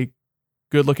turns a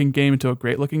good looking game into a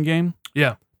great looking game.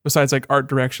 Yeah. Besides like art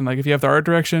direction. Like if you have the art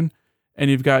direction and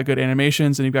you've got good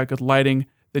animations and you've got good lighting,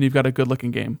 then you've got a good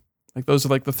looking game. Like those are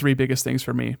like the three biggest things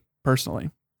for me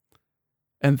personally.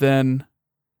 And then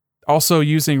also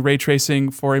using ray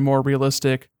tracing for a more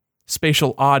realistic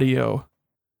spatial audio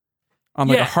on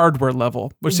like a hardware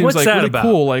level, which seems like really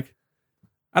cool. Like,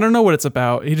 I don't know what it's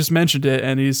about. He just mentioned it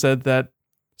and he said that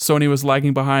Sony was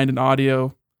lagging behind in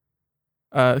audio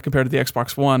compared to the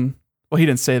Xbox One. Well, he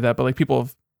didn't say that, but like people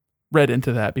have read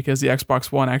into that because the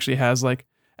Xbox One actually has like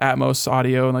Atmos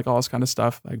audio and like all this kind of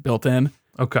stuff like built in.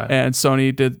 Okay. And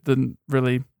Sony didn't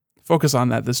really focus on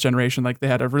that this generation. Like they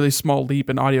had a really small leap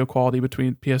in audio quality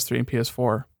between PS3 and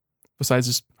PS4, besides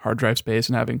just hard drive space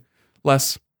and having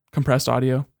less compressed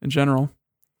audio in general.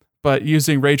 But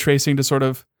using ray tracing to sort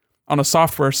of, on a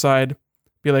software side,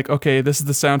 be like, okay, this is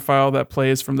the sound file that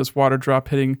plays from this water drop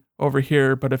hitting over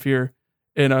here. But if you're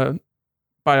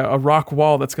by a rock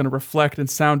wall, that's going to reflect and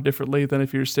sound differently than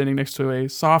if you're standing next to a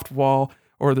soft wall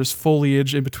or there's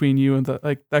foliage in between you, and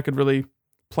that could really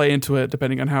play into it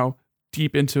depending on how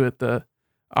deep into it the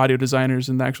audio designers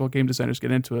and the actual game designers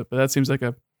get into it. But that seems like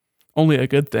only a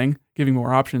good thing. Giving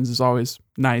more options is always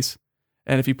nice.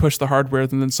 And if you push the hardware,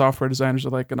 then software designers are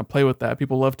like going to play with that.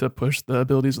 People love to push the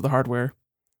abilities of the hardware.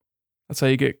 That's how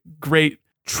you get great,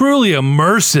 truly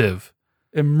immersive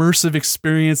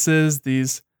experiences,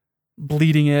 these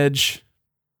bleeding edge,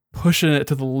 pushing it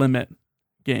to the limit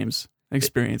games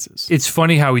experiences. It's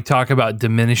funny how we talk about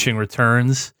diminishing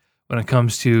returns when it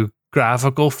comes to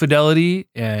graphical fidelity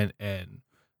and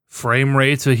frame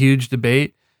rate's a huge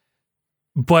debate.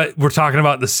 But we're talking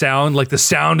about the sound, like the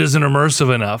sound isn't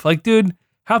immersive enough. Like, dude,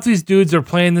 half these dudes are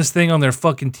playing this thing on their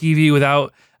fucking TV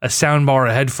without a soundbar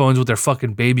or headphones with their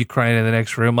fucking baby crying in the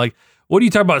next room. Like, what are you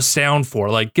talking about sound for?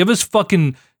 Like, give us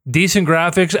fucking decent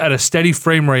graphics at a steady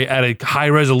frame rate at a high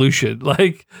resolution.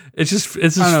 Like, it's just I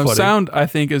don't know, funny. Sound, I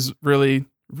think, is really,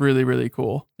 really, really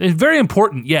cool. It's very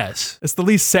important, yes. It's the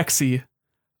least sexy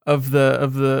of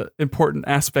the important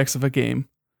aspects of a game.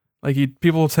 Like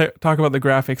people talk about the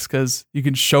graphics because you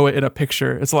can show it in a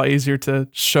picture. It's a lot easier to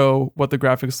show what the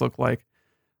graphics look like.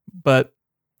 But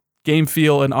game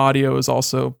feel and audio is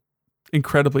also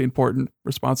incredibly important.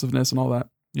 Responsiveness and all that.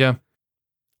 Yeah.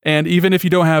 And even if you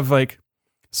don't have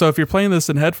so if you're playing this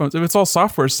in headphones, if it's all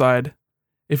software side,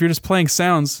 if you're just playing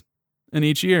sounds in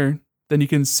each ear, then you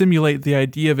can simulate the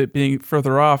idea of it being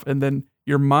further off. And then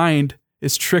your mind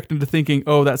is tricked into thinking,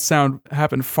 oh, that sound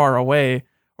happened far away,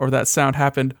 or that sound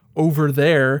happened over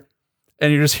there,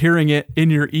 and you're just hearing it in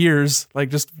your ears, like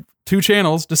just two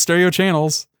channels, just stereo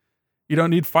channels. You don't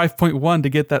need 5.1 to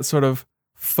get that sort of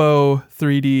faux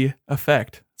 3D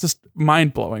effect. It's just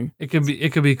mind blowing. It could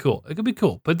be cool. It could be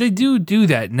cool, but they do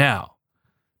that now.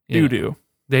 They do.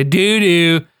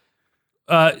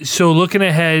 So looking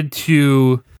ahead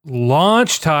to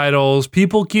launch titles,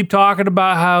 people keep talking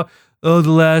about how The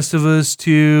Last of Us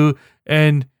 2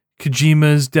 and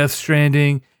Kojima's Death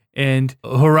Stranding and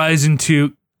Horizon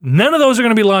 2, none of those are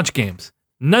going to be launch games.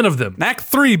 None of them. Knack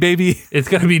 3, baby. It's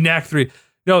going to be Knack 3.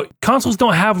 No, consoles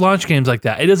don't have launch games like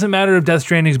that. It doesn't matter if Death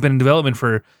Stranding's been in development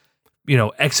for,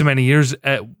 X amount of years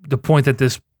at the point that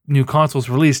this new console's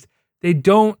released. They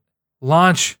don't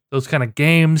launch those kind of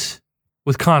games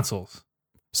with consoles.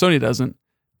 Sony doesn't.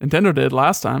 Nintendo did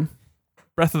last time.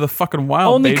 Breath of the fucking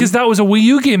Wild, only because that was a Wii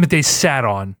U game that they sat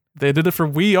on. They did it for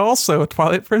Wii also,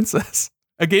 Twilight Princess.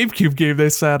 A GameCube game they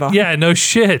sat on. Yeah, no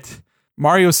shit.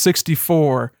 Mario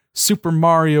 64, Super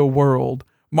Mario World,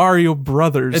 Mario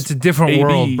Brothers. It's a different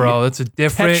world, bro. It's a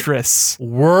different Tetris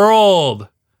world.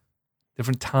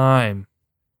 Different time.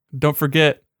 Don't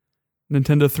forget,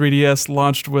 Nintendo 3DS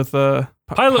launched with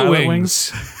Pilot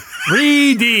Wings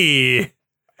 3D.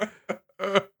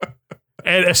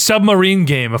 And a submarine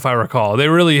game, if I recall. They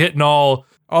really hitting all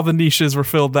the niches were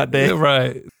filled that day.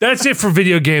 Right. That's it for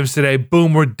video games today.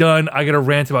 Boom, we're done. I got to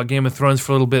rant about Game of Thrones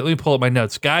for a little bit. Let me pull up my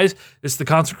notes. Guys, this is the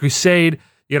Console Crusade.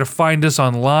 You got to find us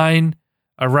online.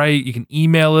 All right. You can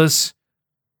email us.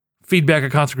 Feedback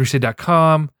at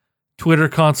consolecrusade.com. Twitter,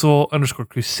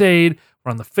 console_crusade.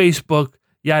 We're on the Facebook.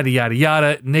 Yada, yada,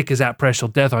 yada. Nick is at Precious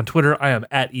Death on Twitter. I am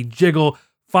at eJiggle.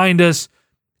 Find us.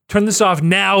 Turn this off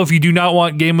now if you do not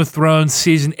want Game of Thrones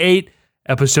Season 8,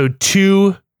 Episode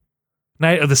 2,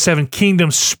 Night of the Seven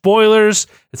Kingdoms spoilers.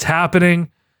 It's happening.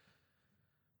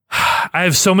 I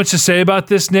have so much to say about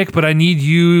this, Nick, but I need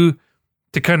you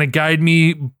to kind of guide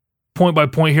me point by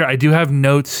point here. I do have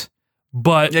notes,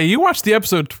 but... Yeah, you watched the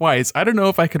episode twice. I don't know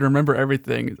if I can remember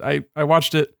everything. I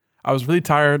watched it. I was really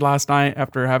tired last night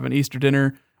after having Easter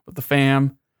dinner with the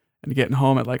fam and getting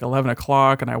home at like 11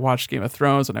 o'clock, and I watched Game of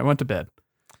Thrones, and I went to bed.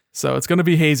 So it's going to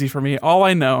be hazy for me. All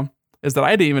I know is that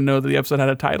I didn't even know that the episode had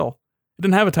a title. It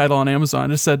didn't have a title on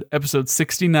Amazon. It said episode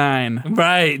 69.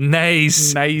 Right,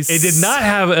 nice. It did not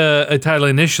have a title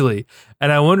initially,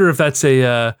 and I wonder if that's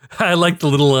a... I like the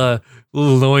little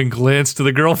knowing glance to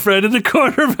the girlfriend in the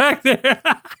corner back there.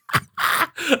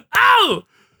 Ow!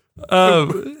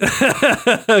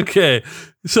 Okay.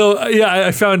 So, yeah,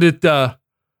 I found it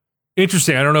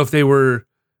interesting. I don't know if they were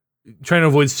trying to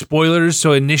avoid spoilers,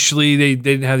 so initially they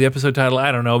didn't have the episode title.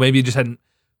 I don't know. Maybe it just hadn't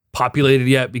populated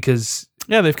yet because...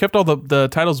 Yeah, they've kept all the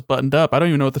titles buttoned up. I don't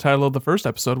even know what the title of the first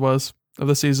episode was of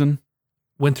the season.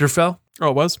 Winterfell? Oh,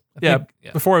 it was? Yeah.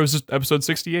 Before it was just episode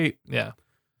 68. Yeah.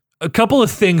 A couple of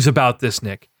things about this,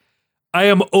 Nick. I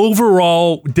am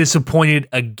overall disappointed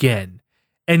again.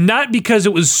 And not because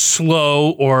it was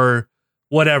slow or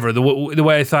whatever, the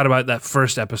way I thought about that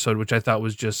first episode, which I thought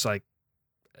was just like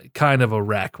kind of a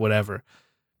wreck, whatever.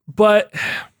 But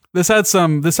this had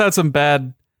some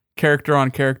bad character on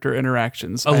character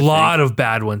interactions. A lot of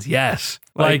bad ones, yes.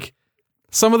 Like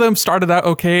some of them started out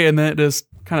okay and then it just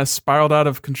kind of spiraled out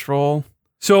of control.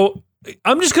 So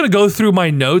I'm just going to go through my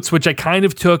notes, which I kind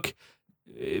of took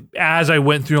as I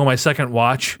went through on my second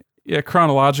watch. Yeah,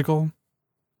 chronological.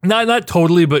 Not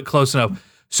totally, but close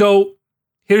enough. So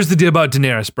here's the deal about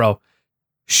Daenerys, bro.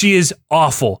 She is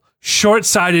awful,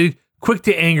 short-sighted, quick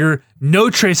to anger,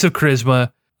 no trace of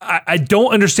charisma. I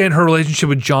don't understand her relationship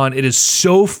with Jon. It is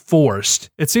so forced.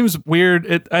 It seems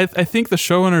weird. I think the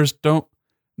showrunners don't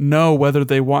know whether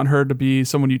they want her to be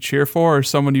someone you cheer for or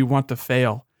someone you want to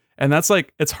fail. And that's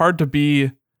like, it's hard to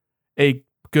be a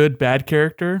good bad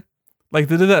character. Like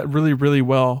they did that really, really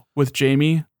well with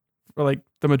Jaime for like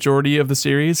the majority of the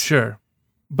series. Sure.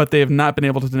 But they have not been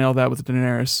able to nail that with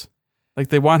Daenerys. Like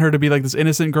they want her to be like this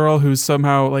innocent girl who's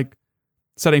somehow like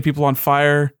setting people on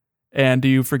fire. And do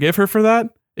you forgive her for that?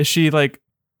 Is she like,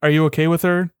 are you okay with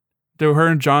her? Do her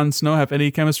and Jon Snow have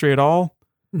any chemistry at all?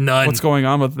 None. What's going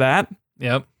on with that?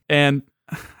 Yep. And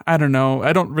I don't know.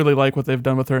 I don't really like what they've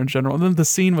done with her in general. And then the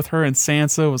scene with her and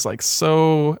Sansa was like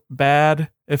so bad.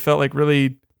 It felt like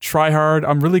really try hard.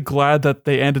 I'm really glad that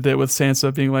they ended it with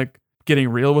Sansa being like getting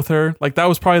real with her. Like that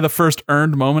was probably the first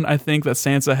earned moment I think that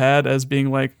Sansa had as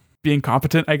being like being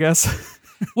competent, I guess.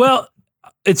 Well,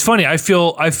 it's funny. I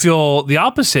feel the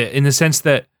opposite in the sense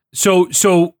that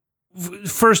so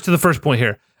first to the first point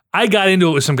here. I got into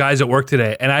it with some guys at work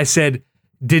today and I said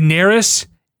Daenerys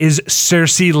is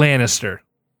Cersei Lannister.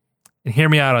 And hear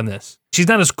me out on this. She's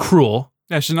not as cruel.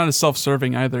 Yeah, she's not as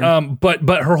self-serving either.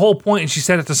 But her whole point, and she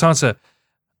said it to Sansa,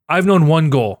 I've known one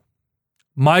goal.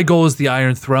 My goal is the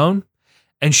Iron Throne,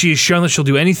 and she has shown that she'll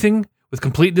do anything with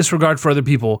complete disregard for other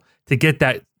people to get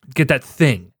that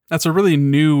thing. That's a really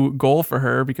new goal for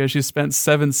her because she spent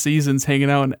 7 seasons hanging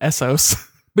out in Essos.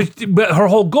 But her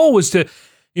whole goal was to,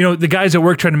 the guys at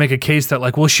work trying to make a case that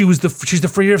like, well, she's the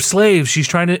freer of slaves. She's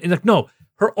trying to, like, no,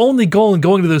 her only goal in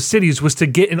going to those cities was to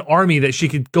get an army that she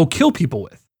could go kill people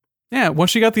with. Yeah, once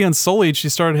she got the Unsullied, she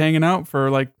started hanging out for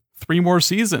like 3 more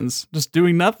seasons, just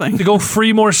doing nothing. To go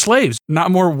free more slaves. Not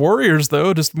more warriors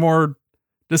though, just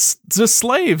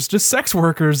slaves, just sex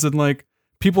workers and like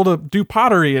people to do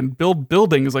pottery and build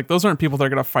buildings. Like those aren't people that are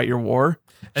going to fight your war.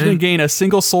 She didn't gain a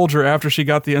single soldier after she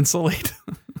got the Unsullied.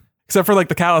 Except for like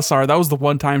the Khalasar. That was the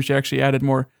one time she actually added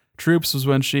more troops was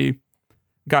when she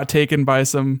got taken by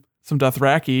some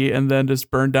Dothraki and then just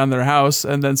burned down their house.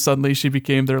 And then suddenly she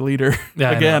became their leader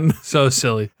again. So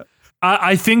silly.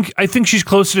 I think she's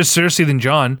closer to Cersei than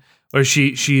Jon, or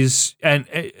she's and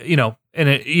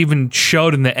it even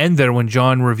showed in the end there when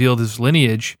Jon revealed his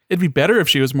lineage. It'd be better if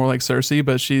she was more like Cersei,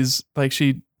 but she's like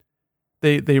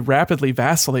they rapidly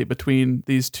vacillate between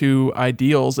these two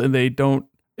ideals, and they don't.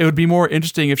 It would be more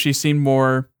interesting if she seemed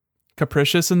more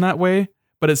capricious in that way,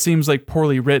 but it seems like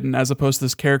poorly written as opposed to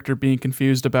this character being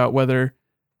confused about whether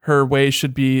her way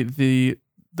should be the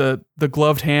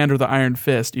gloved hand or the iron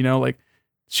fist. Like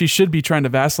she should be trying to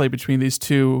vacillate between these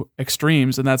two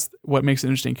extremes, and that's what makes an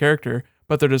interesting character.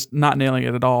 But they're just not nailing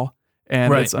it at all,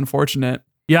 and It's unfortunate.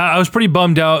 Yeah, I was pretty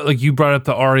bummed out. Like you brought up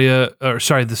the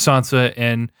the Sansa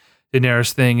and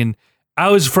Daenerys thing, and I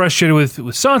was frustrated with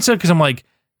Sansa because I'm like,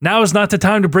 now is not the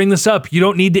time to bring this up. You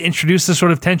don't need to introduce this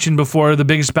sort of tension before the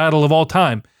biggest battle of all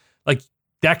time. Like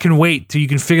that can wait till you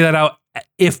can figure that out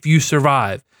if you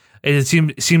survive. And it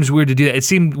seems weird to do that. It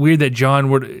seemed weird that Jon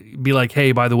would be like,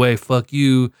 hey, by the way, fuck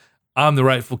you. I'm the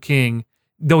rightful king.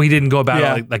 Though he didn't go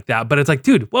about it like that. But it's like,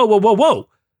 dude, whoa.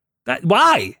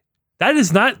 Why?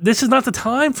 This is not the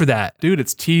time for that. Dude,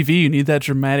 it's TV. You need that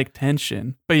dramatic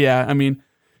tension. But yeah, I mean,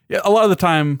 a lot of the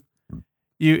time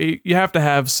you have to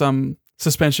have some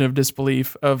suspension of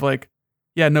disbelief of like,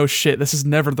 yeah, no shit, this is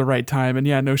never the right time. And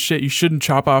yeah, no shit, you shouldn't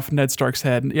chop off Ned Stark's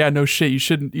head. And yeah, no shit, you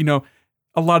shouldn't,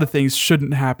 a lot of things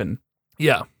shouldn't happen.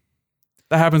 Yeah.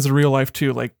 That happens in real life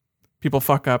too. Like people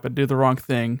fuck up and do the wrong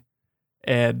thing.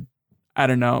 And I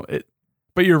don't know.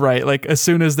 But you're right. Like as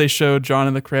soon as they show Jon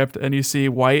in the crypt and you see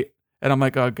White, and I'm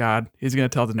like, oh God, he's going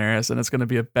to tell Daenerys and it's going to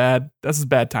be that's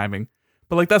bad timing.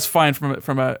 But like, that's fine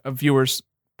from a viewer's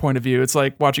point of view. It's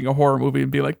like watching a horror movie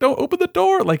and be like, don't open the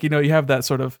door. Like, you have that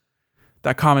sort of,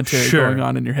 that commentary going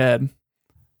on in your head.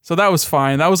 So that was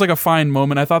fine. That was like a fine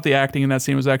moment. I thought the acting in that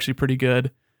scene was actually pretty good.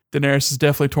 Daenerys is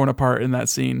definitely torn apart in that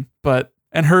scene.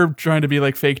 And her trying to be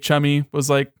like fake chummy was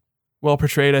like well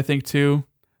portrayed, I think too.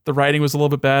 The writing was a little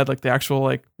bit bad. Like the actual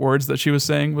like words that she was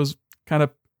saying was kind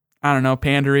of, I don't know,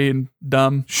 pandery and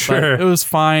dumb. Sure. But it was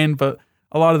fine, but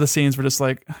a lot of the scenes were just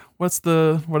like, what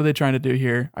are they trying to do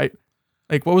here?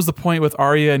 What was the point with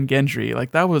Arya and Gendry?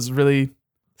 Like that was really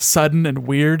sudden and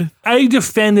weird. I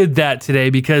defended that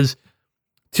today because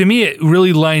to me it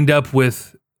really lined up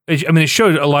with, I mean, it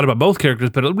showed a lot about both characters,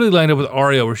 but it really lined up with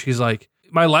Arya where she's like,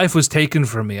 my life was taken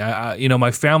from me.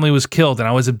 My family was killed and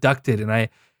I was abducted and I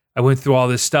went through all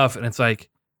this stuff. And it's like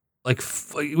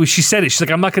she said it. She's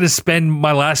like, I'm not going to spend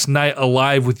my last night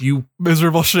alive with you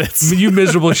miserable shits. You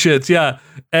miserable shits. Yeah.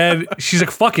 And she's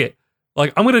like, fuck it.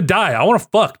 Like, I'm going to die. I want to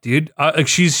fuck, dude. Like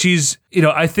she's,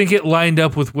 I think it lined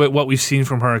up with what we've seen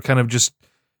from her. Kind of just,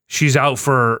 she's out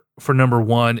for number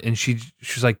one. And she's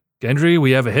like, Gendry,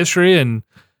 we have a history and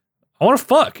I want to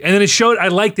fuck. And then it showed, I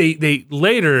like they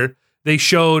later they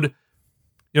showed,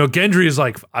 Gendry is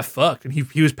like, I fucked. And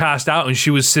he was passed out and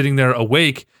she was sitting there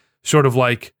awake, sort of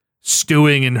like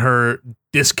stewing in her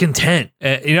discontent.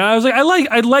 And, I was like,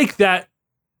 I like that.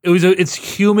 It's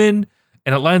human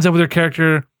and it lines up with her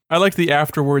character. I like the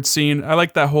afterwards scene. I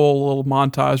like that whole little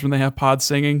montage when they have Pod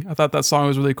singing. I thought that song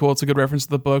was really cool. It's a good reference to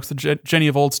the books. The Jenny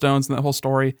of Old Stones and that whole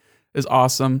story is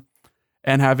awesome.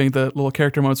 And having the little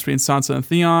character moments between Sansa and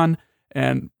Theon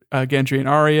and Gendry and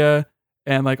Arya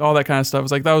and like all that kind of stuff.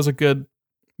 It's like that was a good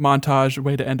montage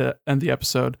way to end the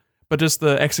episode. But just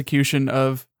the execution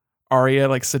of Arya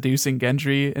like seducing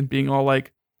Gendry and being all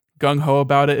like gung ho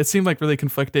about it. It seemed like really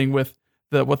conflicting with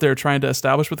what they're trying to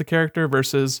establish with the character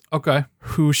versus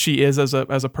who she is as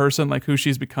a person, like who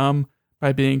she's become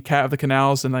by being Cat of the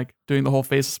Canals and like doing the whole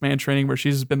Faceless Man training where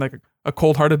she's been like a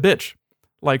cold-hearted bitch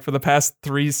like for the past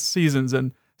 3 seasons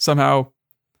and somehow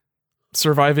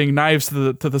surviving knives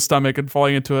to the stomach and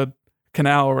falling into a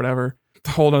canal or whatever.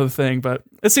 A whole other thing, but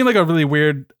it seemed like a really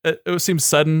weird, it seemed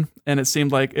sudden and it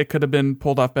seemed like it could have been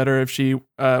pulled off better if she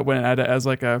went at it as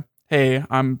like hey,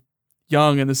 I'm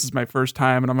young and this is my first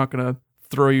time and I'm not going to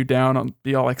throw you down and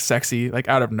be all like sexy, like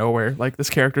out of nowhere. Like this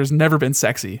character's never been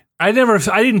sexy. I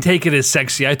didn't take it as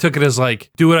sexy. I took it as like,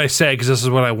 do what I say because this is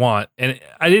what I want. And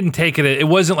I didn't take it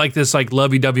wasn't like this like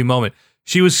lovey-dovey moment.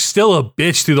 She was still a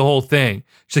bitch through the whole thing.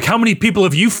 She's like, how many people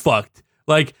have you fucked?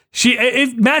 Like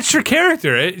it matched her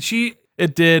character.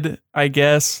 It did, I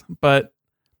guess, but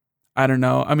I don't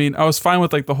know. I mean, I was fine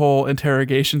with like the whole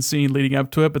interrogation scene leading up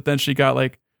to it, but then she got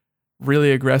like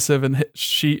really aggressive and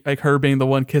she like her being the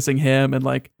one kissing him and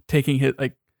like taking his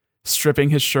like stripping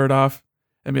his shirt off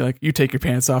and be like, you take your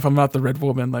pants off. I'm not the Red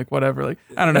Woman. Like whatever. Like,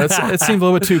 I don't know. It seemed a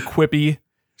little bit too quippy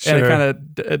and it kind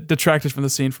of detracted from the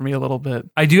scene for me a little bit.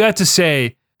 I do have to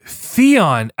say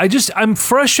Theon, I'm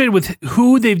frustrated with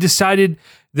who they've decided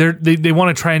they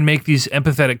want to try and make these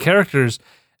empathetic characters.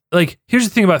 Like, here's the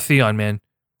thing about Theon, man.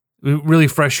 It really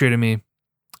frustrated me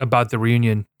about the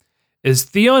reunion is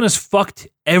Theon has fucked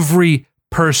every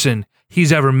person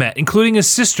he's ever met, including his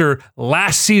sister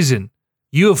last season.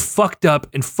 You have fucked up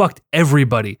and fucked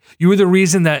everybody. You were the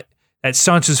reason that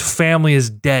Sansa's family is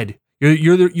dead.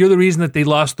 You're the reason that they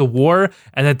lost the war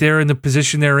and that they're in the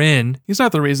position they're in. He's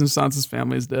not the reason Sansa's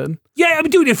family is dead. Yeah, I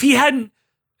mean, dude, if he hadn't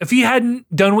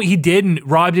done what he did and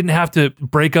Robb didn't have to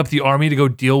break up the army to go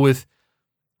deal with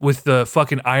the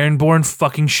fucking Ironborn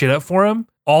fucking shit up for him,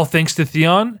 all thanks to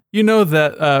Theon. You know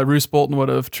that Roose Bolton would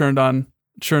have turned on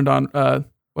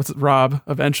Robb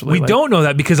eventually. We don't know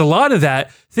that because a lot of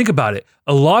that, think about it,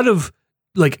 a lot of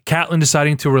like Catelyn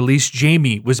deciding to release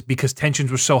Jaime was because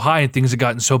tensions were so high and things had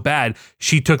gotten so bad.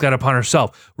 She took that upon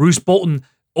herself. Roose Bolton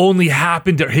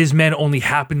his men only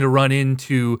happened to run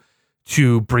into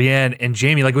to Brienne and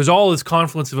Jaime. Like, it was all this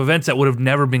confluence of events that would have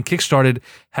never been kickstarted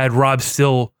had Robb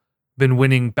still been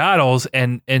winning battles,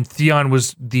 and Theon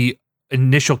was the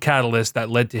initial catalyst that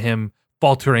led to him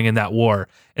faltering in that war.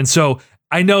 And so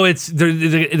I know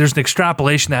there's an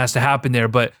extrapolation that has to happen there,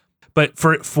 but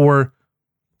for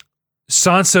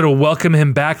Sansa to welcome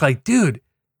him back, like, dude,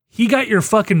 he got your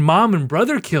fucking mom and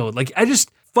brother killed. Like, I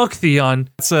just fuck Theon.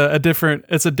 It's a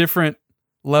different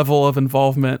level of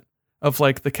involvement of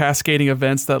like the cascading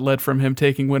events that led from him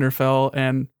taking Winterfell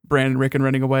and Bran and Rickon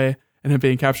running away and him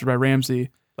being captured by Ramsay.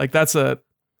 Like, that's a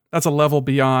level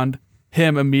beyond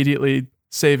him immediately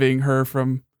saving her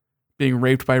from being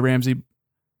raped by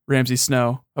Ramsay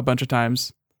Snow a bunch of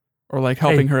times, or like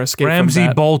helping her escape Ramsay from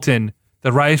that. Bolton,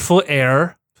 the rightful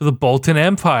heir to the Bolton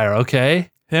Empire. Okay,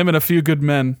 him and a few good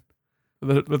men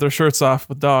with their shirts off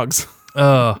with dogs.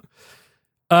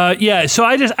 Yeah. So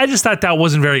I just thought that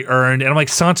wasn't very earned, and I'm like,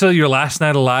 Sansa, your last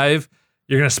night alive,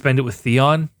 you're gonna spend it with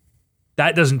Theon.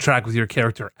 That doesn't track with your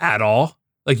character at all.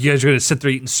 Like, you guys are gonna sit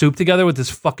there eating soup together with this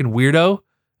fucking weirdo.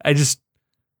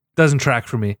 Doesn't track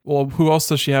for me. Well, who else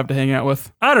does she have to hang out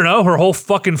with? I don't know. Her whole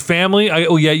fucking family.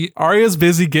 Arya's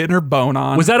busy getting her bone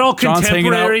on. Was that all Jon's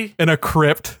contemporary? hanging out in a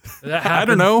crypt. I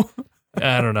don't know.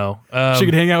 I don't know. She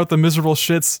could hang out with the miserable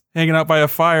shits hanging out by a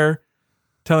fire,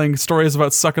 telling stories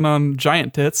about sucking on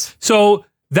giant tits. So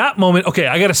that moment, okay,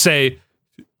 I gotta say,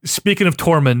 speaking of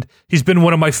Tormund, he's been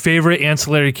one of my favorite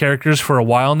ancillary characters for a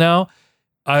while now.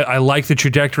 I like the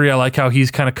trajectory. I like how he's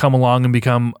kind of come along and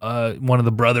become one of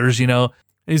the brothers, you know.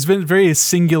 He's been very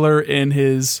singular in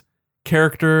his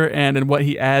character and in what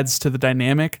he adds to the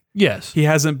dynamic. Yes. He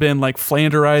hasn't been like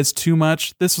Flanderized too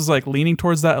much. This was like leaning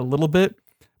towards that a little bit,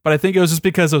 but I think it was just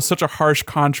because it was such a harsh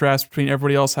contrast between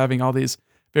everybody else having all these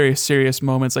very serious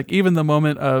moments. Like, even the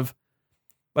moment of,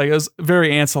 like, it was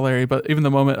very ancillary, but even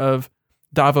the moment of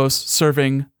Davos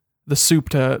serving the soup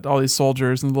to all these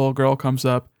soldiers, and the little girl comes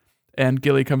up, and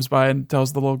Gilly comes by and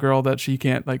tells the little girl that she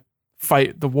can't like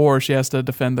fight the war, she has to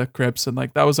defend the crypts, and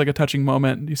like that was like a touching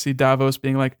moment. You see Davos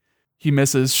being like, he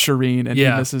misses Shireen, and he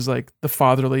misses like the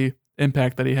fatherly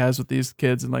impact that he has with these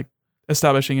kids, and like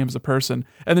establishing him as a person.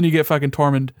 And then you get fucking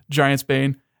Tormund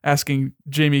Giantsbane asking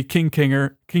Jaime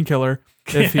Kingkiller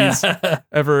if he's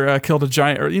ever killed a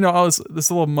giant, or, you know, all this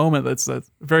little moment that's a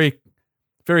very,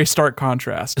 very stark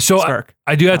contrast. So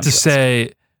I do have to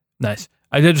say, nice.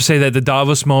 I did have to say that the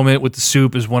Davos moment with the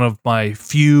soup is one of my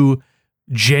few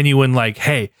genuine, like,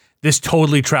 hey, this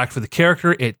totally tracked for the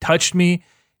character. It touched me.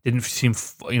 Didn't seem,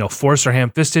 forced or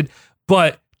ham-fisted.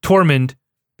 But Tormund,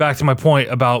 back to my point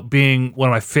about being one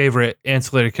of my favorite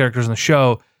ancillary characters in the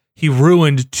show, he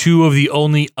ruined two of the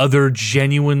only other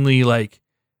genuinely like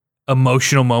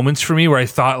emotional moments for me where I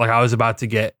thought like I was about to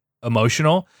get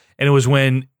emotional. And it was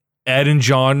when Ed and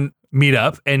Jon meet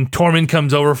up and Tormund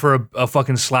comes over for a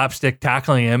fucking slapstick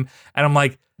tackling him. And I'm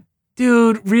like,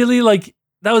 dude, really? Like,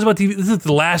 that was about this is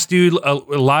the last dude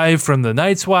alive from the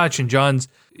Night's Watch, and Jon's,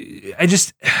 I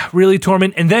just, really,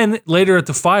 Tormund. And then later at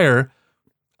the fire,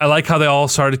 I like how they all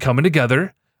started coming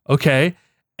together. Okay.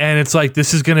 And it's like,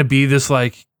 this is going to be this,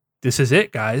 like, this is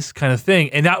it, guys, kind of thing.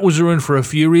 And that was ruined for a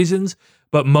few reasons.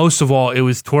 But most of all, it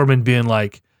was Tormund being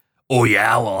like, oh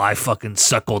yeah, well, I fucking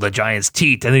suckled a giant's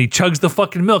teat. And then he chugs the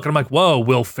fucking milk. And I'm like, whoa,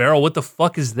 Will Ferrell, what the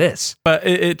fuck is this? But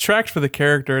it tracked for the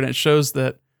character, and it shows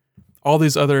that all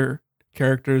these other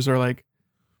characters are like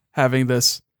having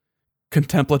this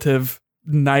contemplative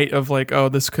night of like, oh,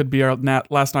 this could be our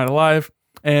last night alive.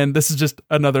 And this is just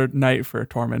another night for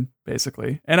Tormund,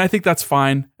 basically. And I think that's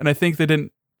fine. And I think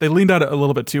they leaned out a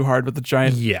little bit too hard with the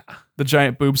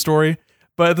giant boob story.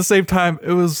 But at the same time,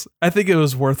 I think it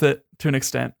was worth it to an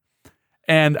extent.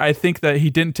 And I think that he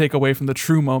didn't take away from the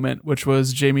true moment, which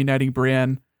was Jaime knighting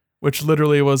Brienne, which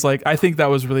literally was like, I think that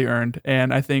was really earned.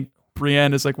 And I think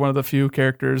Brienne is like one of the few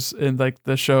characters in like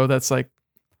the show that's like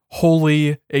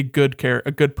wholly a good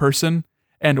person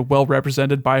and well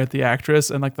represented by the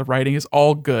actress, and like the writing is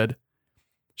all good.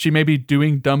 She may be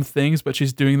doing dumb things, but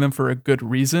she's doing them for a good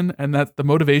reason, and that the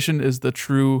motivation is the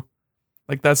true,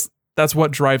 like that's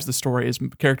what drives the story, is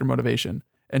character motivation.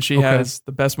 And she has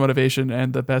the best motivation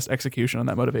and the best execution on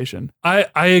that motivation. I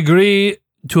agree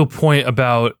to a point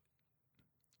about,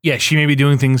 yeah, she may be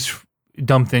doing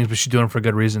dumb things, but she's doing it for a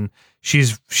good reason. She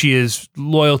is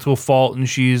loyal to a fault, and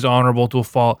she's honorable to a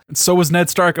fault. And so was Ned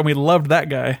Stark, and we loved that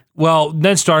guy. Well,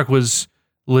 Ned Stark was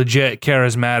legit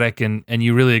charismatic, and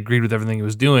you really agreed with everything he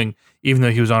was doing, even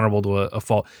though he was honorable to a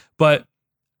fault. But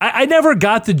I never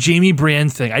got the Jaime Brienne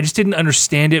thing. I just didn't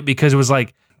understand it, because it was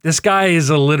like, this guy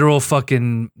is a literal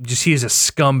fucking, he is a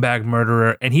scumbag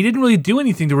murderer, and he didn't really do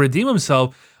anything to redeem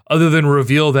himself other than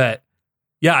reveal that,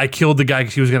 yeah, I killed the guy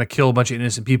because he was going to kill a bunch of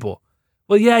innocent people.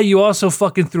 well, yeah, you also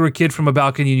fucking threw a kid from a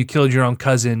balcony and you killed your own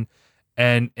cousin,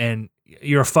 and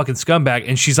you're a fucking scumbag.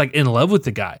 And she's like in love with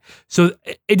the guy. So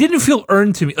it didn't feel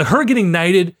earned to me. Like, her getting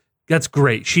knighted, that's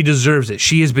great. She deserves it.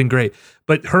 She has been great.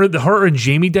 But her and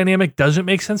Jamie dynamic doesn't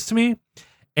make sense to me.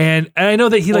 And I know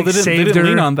that he saved her. They didn't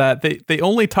lean on that. They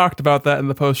only talked about that in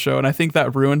the post show, and I think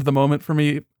that ruined the moment for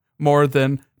me more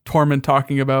than Tormund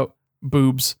talking about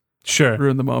boobs. Sure,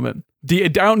 ruined the moment. I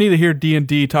don't need to hear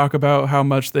D&D talk about how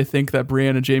much they think that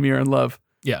Brienne and Jamie are in love.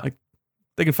 Yeah, like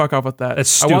they can fuck off with that.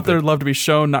 That's stupid. I want their love to be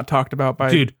shown, not talked about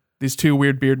by these two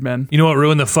weird beard men. You know what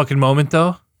ruined the fucking moment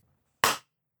though?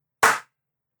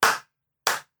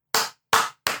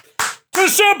 To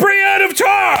Sir Brienne of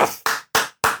Tarth!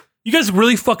 You guys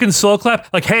really fucking slow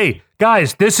clap? Like, hey,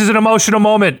 guys, this is an emotional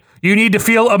moment. You need to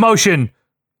feel emotion.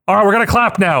 All right, we're going to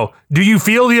clap now. Do you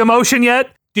feel the emotion yet?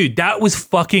 Dude, that was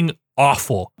fucking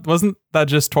awful. Wasn't that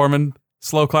just Tormund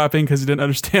slow clapping because he didn't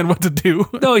understand what to do?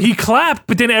 No, he clapped,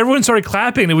 but then everyone started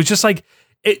clapping. It was just like,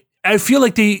 I feel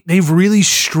like they've really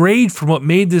strayed from what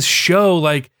made this show.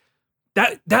 Like,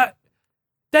 that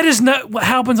is not what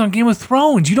happens on Game of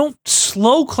Thrones. You don't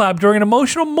slow clap during an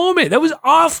emotional moment. That was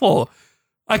awful.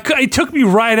 It took me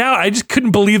right out. I just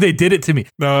couldn't believe they did it to me.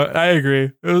 No, I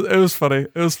agree. It was funny.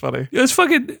 It was funny. It was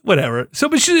fucking whatever. So,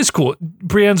 but it's cool.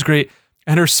 Brienne's great.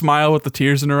 And her smile with the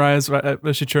tears in her eyes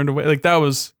as she turned away. Like, that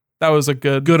was a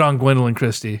good on Gwendolyn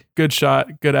Christie. Good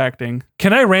shot. Good acting.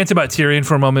 Can I rant about Tyrion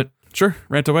for a moment? Sure.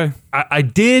 Rant away. I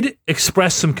did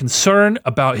express some concern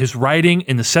about his writing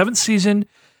in the 7th season,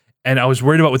 and I was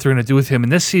worried about what they're going to do with him in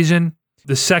this season.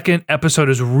 The 2nd episode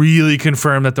has really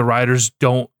confirmed that the writers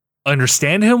don't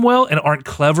understand him well and aren't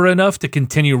clever enough to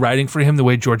continue writing for him the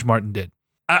way George Martin did.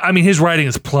 I mean, his writing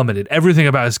has plummeted. Everything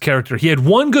about his character. He had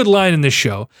one good line in this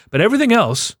show, but everything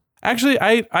else. Actually,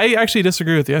 I actually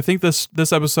disagree with you. I think this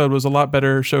episode was a lot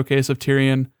better showcase of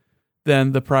Tyrion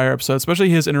than the prior episode, especially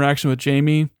his interaction with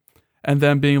Jamie and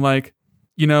them being like,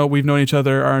 we've known each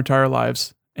other our entire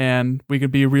lives and we can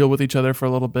be real with each other for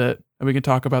a little bit and we can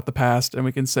talk about the past and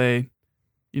we can say,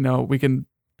 we can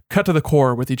cut to the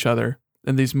core with each other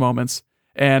in these moments.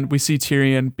 And we see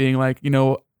Tyrion being like,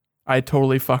 I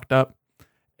totally fucked up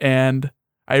and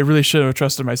I really shouldn't have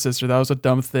trusted my sister. That was a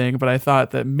dumb thing, but I thought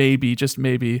that maybe, just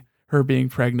maybe, her being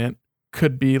pregnant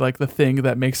could be like the thing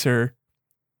that makes her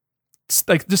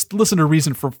like just listen to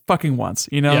reason for fucking once,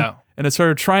 Yeah. And it's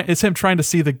him trying to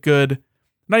see the good,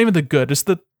 not even the good, just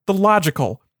the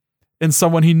logical in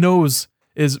someone he knows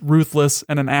is ruthless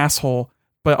and an asshole,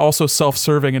 but also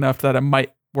self-serving enough that it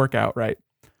might work out right.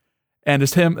 And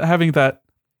just him having that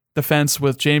defense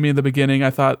with Jamie in the beginning, I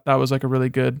thought that was like a really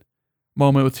good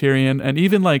moment with Tyrion. And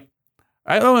even like,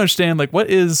 I don't understand, like, what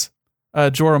is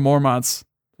Jorah Mormont's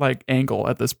like angle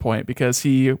at this point? Because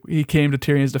he came to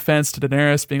Tyrion's defense to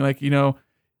Daenerys being like,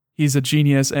 he's a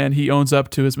genius and he owns up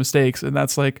to his mistakes. And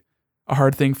that's like a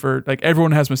hard thing for, like,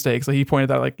 everyone has mistakes. Like, he pointed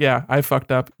out like, yeah, I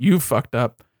fucked up. You fucked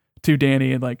up to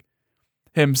Dany, and like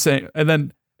him saying, and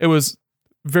then it was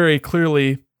very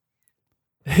clearly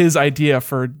his idea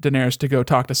for Daenerys to go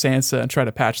talk to Sansa and try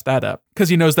to patch that up, because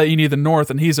he knows that you need the North,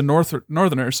 and he's a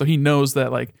northerner, so he knows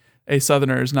that like a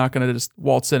Southerner is not going to just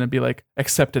waltz in and be like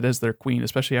accepted as their queen,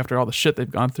 especially after all the shit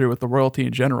they've gone through with the royalty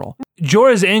in general.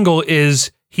 Jorah's angle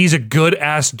is he's a good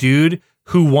ass dude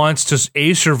who wants to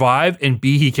A, survive, and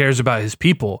B, he cares about his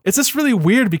people. It's just really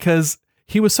weird because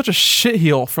he was such a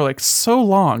shitheel for like so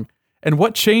long, and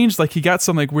what changed? Like, he got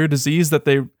some like weird disease that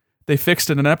they fixed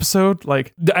in an episode.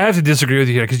 Like, I have to disagree with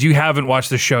you here because you haven't watched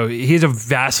the show. He's a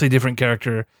vastly different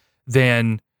character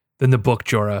than the book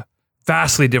Jorah.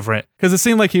 Vastly different. Because it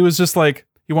seemed like he was just like,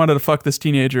 he wanted to fuck this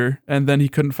teenager and then he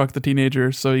couldn't fuck the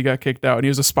teenager, so he got kicked out, and he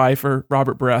was a spy for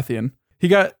Robert Baratheon. He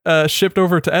got shipped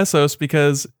over to Essos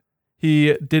because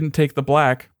he didn't take the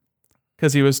black,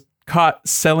 because he was caught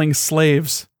selling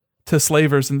slaves to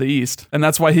slavers in the East, and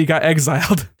that's why he got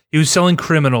exiled. He was selling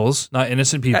criminals, not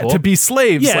innocent people, to be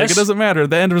slaves. Yes. Like, it doesn't matter.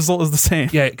 The end result is the same.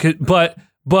 Yeah,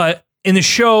 but in the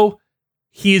show,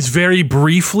 he is very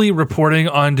briefly reporting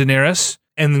on Daenerys,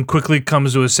 and then quickly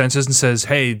comes to his senses and says,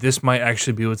 "Hey, this might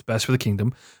actually be what's best for the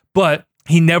kingdom." But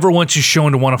he never once is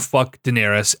shown to want to fuck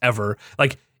Daenerys ever.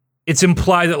 Like, it's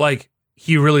implied that like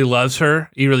he really loves her,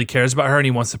 he really cares about her, and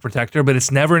he wants to protect her, but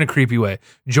it's never in a creepy way.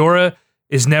 Jorah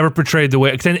is never portrayed the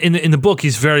way. In the book,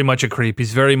 he's very much a creep.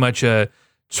 He's very much a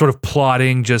sort of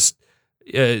plotting, just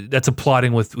that's a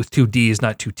plotting with two D's,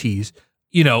 not two T's.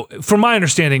 From my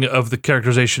understanding of the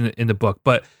characterization in the book,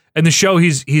 but in the show,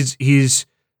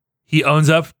 he owns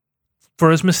up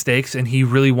for his mistakes, and he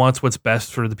really wants what's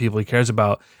best for the people he cares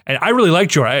about. And I really like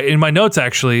Jorah. In my notes,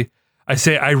 actually, I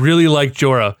say I really like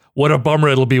Jorah. What a bummer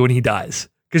it'll be when he dies,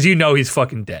 because you know he's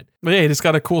fucking dead. But yeah, he just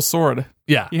got a cool sword.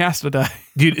 Yeah. He has to die.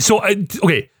 Dude, so,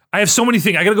 okay, I have so many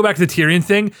things. I gotta go back to the Tyrion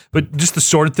thing, but just the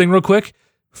sword thing real quick.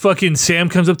 Fucking Sam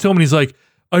comes up to him and he's like,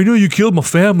 I know you killed my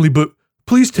family, but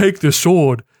please take this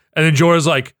sword. And then Jorah's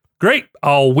like, great,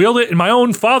 I'll wield it in my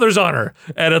own father's honor.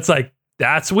 And it's like,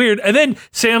 that's weird. And then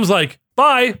Sam's like,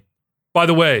 bye. By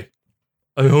the way,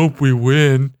 I hope we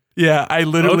win. Yeah, I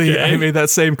made that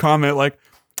same comment. Like,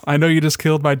 I know you just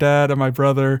killed my dad and my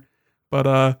brother,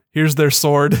 but here's their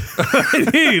sword.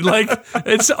 Dude, like,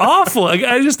 it's awful. Like,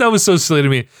 that was so silly to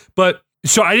me. But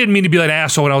so I didn't mean to be like an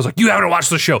asshole when I was like, you haven't watched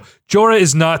the show. Jorah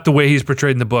is not the way he's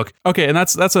portrayed in the book. Okay, and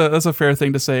that's a fair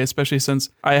thing to say, especially since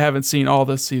I haven't seen all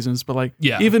the seasons. But like,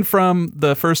 even from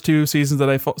the first 2 seasons that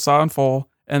I saw in full,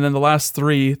 and then the last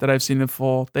 3 that I've seen in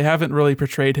full, they haven't really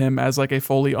portrayed him as like a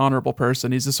fully honorable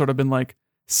person. He's just sort of been like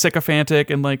sycophantic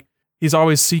and like he's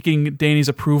always seeking Dany's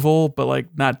approval, but like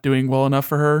not doing well enough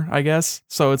for her, I guess.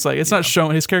 So it's like it's not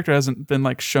shown. His character hasn't been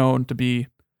like shown to be.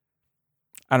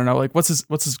 I don't know, like what's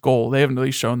his goal? They haven't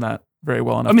really shown that very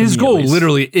well enough. I mean, his goal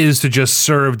literally is to just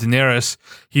serve Daenerys.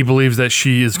 He believes that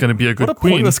she is going to be a good queen. What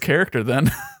a pointless character,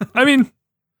 then. I mean,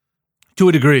 to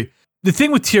a degree. The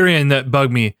thing with Tyrion that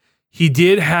bugged me, he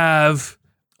did have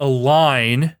a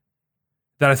line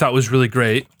that I thought was really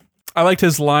great. I liked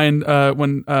his line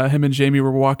when him and Jaime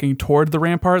were walking toward the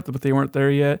rampart, but they weren't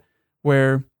there yet,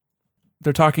 where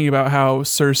they're talking about how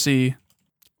Cersei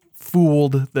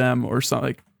fooled them or something.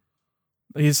 Like,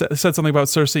 he said something about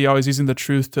Cersei always using the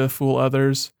truth to fool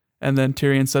others, and then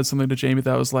Tyrion said something to Jaime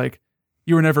that was like,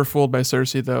 you were never fooled by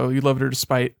Cersei, though. You loved her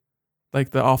despite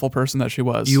like the awful person that she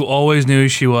was. You always knew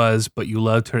she was, but you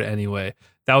loved her anyway.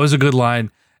 That was a good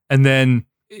line. And then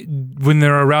when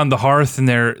they're around the hearth and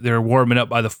they're warming up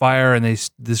by the fire, and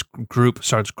this group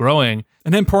starts growing,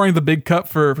 and then pouring the big cup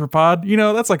for Pod,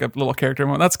 that's like a little character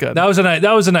moment. That's good. That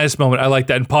was a nice moment. I like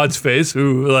that. And Pod's face,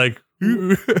 who like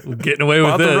getting away with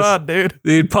Pod this. the rod,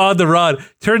 dude. Pod the rod.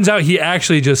 Turns out he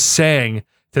actually just sang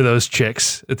to those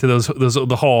chicks, to those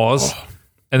the halls. Oh,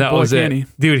 and that was it.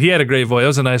 Dude, he had a great voice. That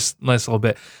was a nice little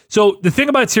bit. So the thing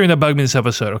about Tyrion that bugged me in this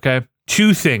episode, okay?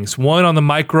 2 things. One on the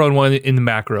micro and one in the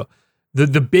macro.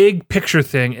 The big picture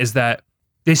thing is that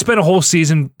they spent a whole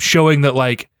season showing that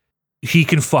like he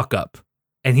can fuck up.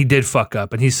 And he did fuck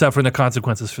up, and he's suffering the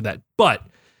consequences for that. But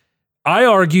I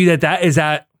argue that is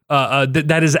that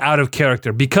is out of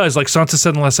character, because, like Sansa said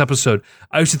in the last episode,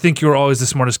 I used to think you were always the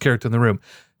smartest character in the room.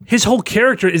 His whole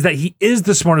character is that he is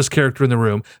the smartest character in the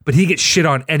room, but he gets shit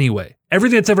on anyway.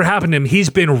 Everything that's ever happened to him, he's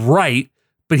been right,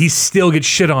 but he still gets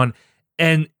shit on.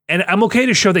 And I'm okay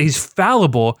to show that he's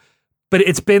fallible, but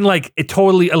it's been like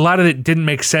a lot of it didn't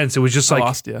make sense. It was just like, I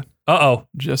lost you. Uh-oh.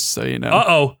 Just so you know.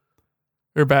 Uh-oh.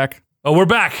 We're back. Oh, we're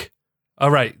back. All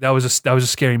right. That was a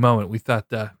scary moment. We thought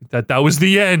that was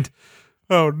the end.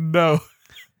 Oh, no.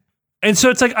 And so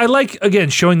it's like, I like,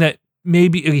 again, showing that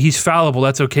maybe he's fallible.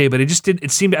 That's okay. But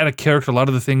it seemed out of character. A lot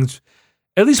of the things,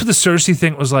 at least with the Cersei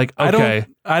thing, was like, okay.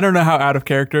 I don't know how out of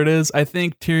character it is. I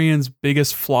think Tyrion's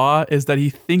biggest flaw is that he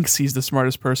thinks he's the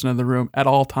smartest person in the room at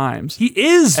all times. He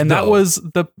is, and though.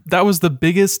 that was the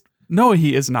biggest. No,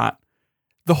 he is not.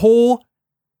 The whole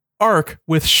arc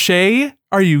with Shay,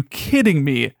 are you kidding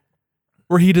me?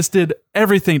 Where he just did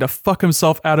everything to fuck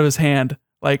himself out of his hand,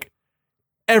 like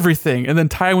everything, and then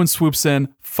Tywin swoops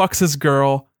in, fucks his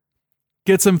girl,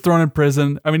 gets him thrown in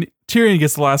prison. I mean, Tyrion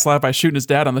gets the last laugh by shooting his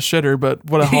dad on the shitter, but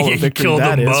what a hell of a victory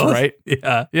that is, right?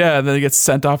 Yeah, and then he gets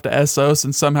sent off to Essos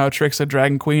and somehow tricks a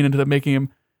dragon queen into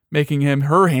making him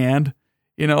her hand.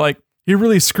 Like, he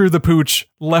really screwed the pooch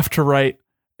left to right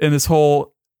in this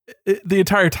whole the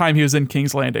entire time he was in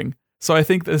King's Landing. So I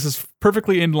think this is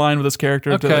perfectly in line with his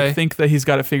character to think that he's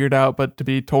got it figured out, but to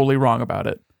be totally wrong about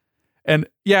it. And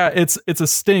yeah, it's a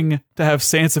sting to have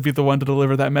Sansa be the one to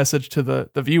deliver that message to the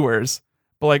viewers,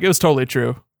 but like, it was totally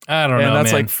true. I don't know,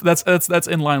 that's man. Like that's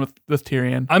in line with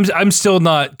Tyrion. I'm still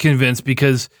not convinced,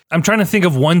 because I'm trying to think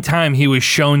of one time he was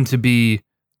shown to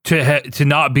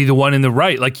not be the one in the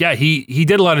right. Like, yeah, he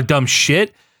did a lot of dumb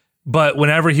shit, but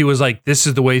whenever he was like, this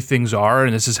is the way things are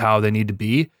and this is how they need to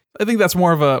be. I think that's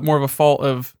more of a fault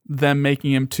of them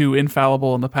making him too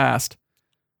infallible in the past.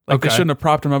 Like, they shouldn't have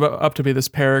propped him up to be this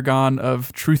paragon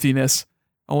of truthiness,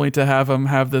 only to have him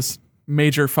have this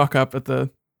major fuck up at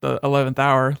the 11th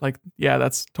hour. Like, yeah,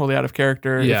 that's totally out of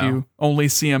character if you only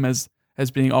see him as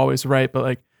being always right. But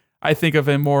like, I think of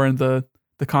him more in the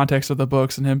context of the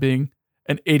books and him being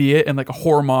an idiot and like a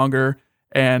whoremonger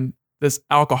and this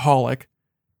alcoholic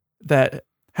that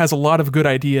has a lot of good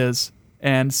ideas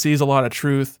and sees a lot of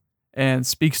truth and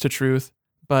speaks to truth,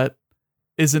 but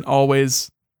isn't always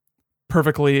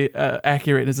perfectly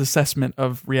accurate in his assessment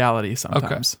of reality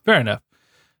sometimes. Okay, fair enough.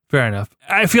 Fair enough.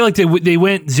 I feel like they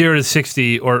went 0 to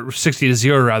 60 or 60 to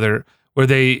 0 rather, where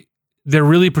they're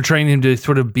really portraying him to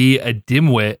sort of be a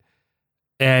dimwit,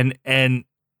 and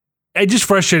it just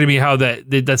frustrated me how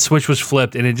that switch was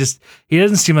flipped, and he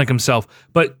doesn't seem like himself.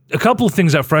 But a couple of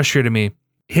things that frustrated me,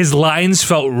 his lines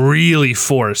felt really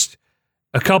forced.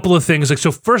 A couple of things, like,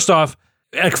 so first off,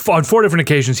 on 4 different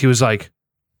occasions, he was like,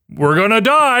 "We're gonna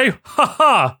die,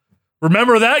 haha!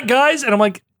 Remember that, guys?" And I'm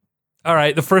like, all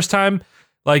right. The first time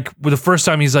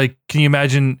he's like, "Can you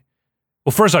imagine?"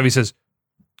 Well, first off, he says,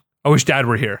 "I wish Dad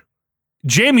were here."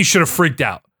 Jamie should have freaked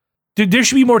out. Dude, there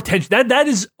should be more tension. That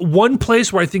is one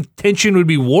place where I think tension would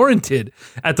be warranted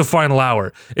at the final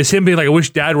hour. Is him being like, "I wish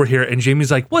Dad were here," and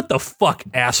Jamie's like, "What the fuck,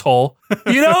 asshole?"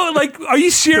 You know, like, are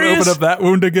you serious? Open up that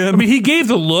wound again. I mean, he gave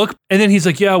the look, and then he's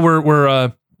like, "Yeah,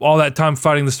 we're all that time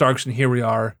fighting the Starks, and here we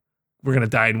are. We're gonna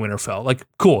die in Winterfell." Like,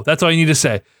 cool. That's all you need to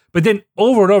say. But then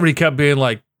over and over, he kept being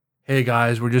like, "Hey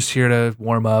guys, we're just here to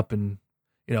warm up and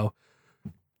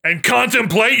and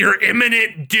contemplate your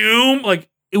imminent doom." Like,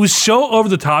 it was so over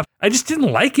the top. I just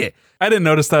didn't like it. I didn't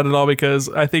notice that at all because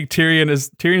I think Tyrion is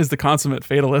the consummate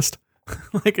fatalist.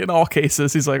 Like, in all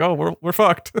cases, he's like, "Oh, we're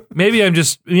fucked." Maybe I'm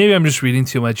just reading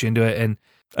too much into it. And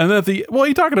then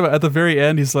you're talking about at the very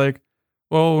end, he's like,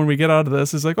 "Well, when we get out of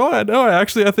this," he's like, "Oh,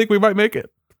 I think we might make it."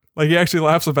 Like, he actually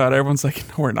laughs about it. Everyone's like,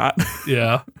 "No, we're not."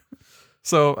 Yeah.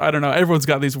 So I don't know. Everyone's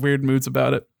got these weird moods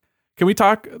about it. Can we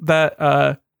talk that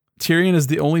Tyrion is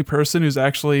the only person who's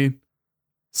actually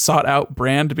sought out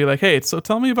Bran to be like, "Hey, so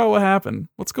tell me about what happened.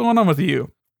 What's going on with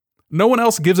you?" No one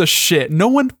else gives a shit. No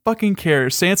one fucking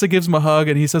cares. Sansa gives him a hug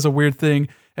and he says a weird thing.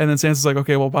 And then Sansa's like,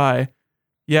 "Okay, well, bye.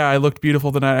 Yeah, I looked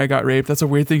beautiful the night I got raped." That's a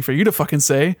weird thing for you to fucking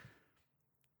say.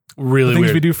 Really things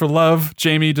weird. We do for love.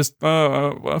 Jamie just,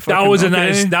 that was a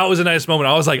nice moment.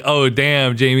 I was like, "Oh,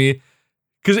 damn, Jamie."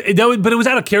 But it was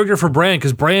out of character for Bran,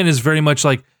 because Bran is very much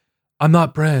like, "I'm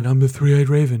not Bran. I'm the three-eyed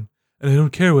raven, and I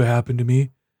don't care what happened to me."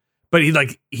 But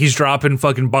he's dropping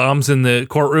fucking bombs in the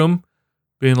courtroom,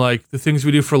 being like, "The things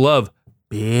we do for love,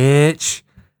 bitch."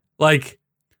 Like,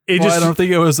 I don't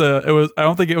think it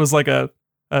was like a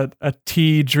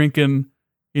tea drinking,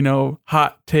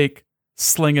 hot take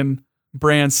slinging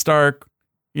Bran Stark,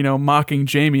 mocking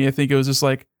Jamie. I think it was just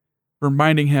like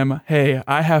reminding him, "Hey,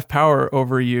 I have power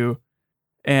over you."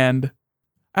 And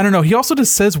I don't know. He also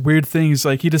just says weird things.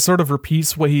 Like, he just sort of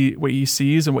repeats what he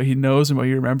sees and what he knows and what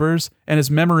he remembers. And his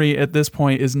memory at this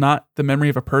point is not the memory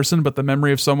of a person, but the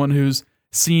memory of someone who's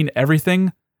seen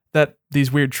everything that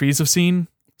these weird trees have seen.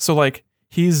 So, like,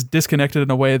 he's disconnected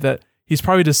in a way that he's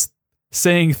probably just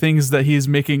saying things that he's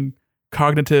making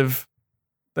cognitive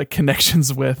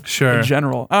connections with in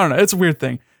general. I don't know. It's a weird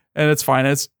thing, and it's fine.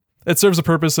 It serves a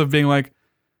purpose of being like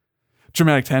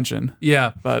dramatic tension.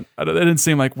 Yeah. But it didn't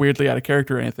seem like weirdly out of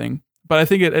character or anything. But I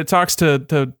think it talks to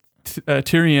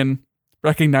Tyrion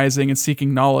recognizing and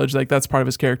seeking knowledge. Like, that's part of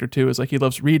his character too, is like, he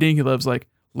loves reading, he loves like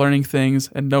learning things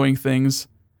and knowing things.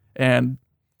 And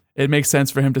it makes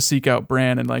sense for him to seek out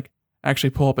Bran and like actually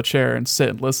pull up a chair and sit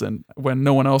and listen when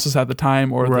no one else has had the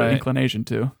time or the inclination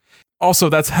to. Also,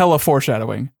 that's hella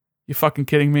foreshadowing. You fucking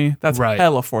kidding me? That's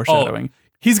hella foreshadowing. Oh.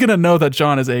 He's going to know that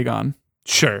Jon is Aegon.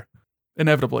 Sure.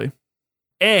 Inevitably.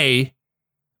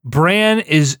 Bran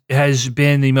has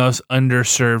been the most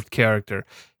underserved character.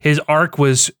 His arc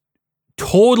was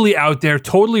totally out there,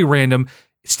 totally random,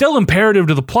 still imperative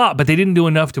to the plot, but they didn't do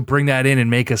enough to bring that in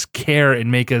and make us care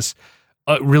and make us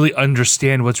really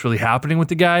understand what's really happening with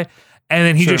the guy. And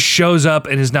then he just shows up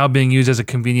and is now being used as a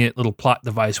convenient little plot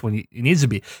device when he needs to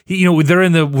be. They're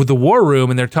in the war room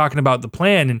and they're talking about the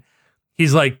plan, and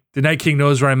he's like, "The Night King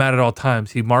knows where I'm at all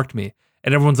times. He marked me."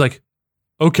 And everyone's like,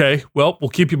 "Okay, well, we'll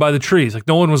keep you by the trees." Like,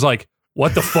 no one was like,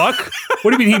 "What the fuck?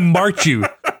 What do you mean he marked you?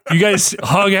 You guys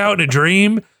hung out in a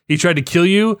dream? He tried to kill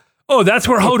you? Oh, that's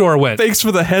where Hodor went." Thanks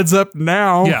for the heads up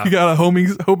now. Yeah. You got a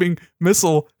homing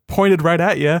missile pointed right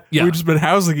at you. Yeah. We've just been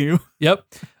housing you. Yep.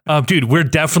 Dude, we're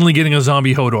definitely getting a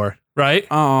zombie Hodor, right?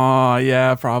 Oh,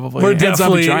 yeah, probably. We're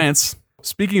definitely zombie giants.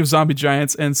 Speaking of zombie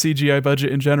giants and CGI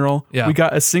budget in general, we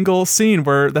got a single scene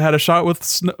where they had a shot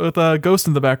with a ghost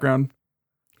in the background.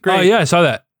 Great. Oh, yeah, I saw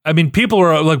that. I mean, people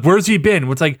were like, "Where's he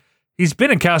been?" It's like, he's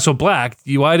been in Castle Black.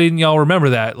 Why didn't y'all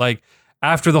remember that? Like,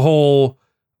 after the whole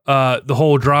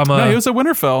drama. No, he was at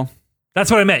Winterfell.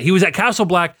 That's what I meant. He was at Castle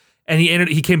Black, and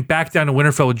he came back down to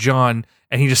Winterfell with Jon,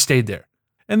 and he just stayed there.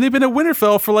 And they've been at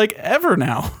Winterfell for like ever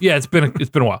now. Yeah, it's been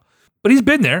a while. But he's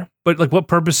been there. But like, what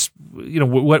purpose?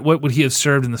 What would he have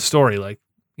served in the story? Like,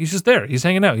 he's just there. He's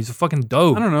hanging out. He's a fucking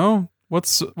dog. I don't know.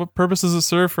 What purpose does it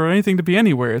serve for anything to be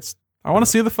anywhere? I want to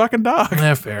see the fucking dog.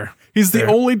 Yeah, fair. He's the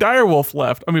only direwolf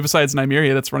left. I mean, besides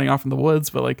Nymeria that's running off in the woods.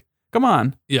 But like, come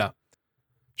on. Yeah.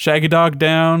 Shaggy Dog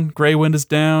down, Grey Wind is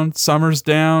down, Summer's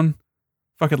down.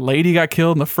 Fucking Lady got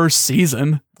killed in the first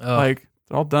season. Ugh. Like,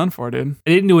 it's all done for, dude.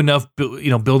 They didn't do enough,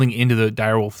 building into the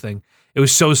direwolf thing. It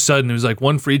was so sudden. It was like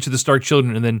one for each of the Stark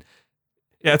children, and then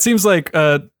Yeah, it seems like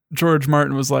George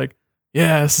Martin was like,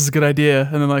 yeah, this is a good idea.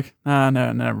 And then like, no,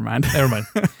 never mind. never mind.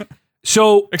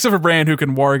 So Except for Bran, who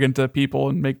can warg into people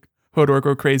and make Hodor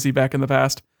go crazy back in the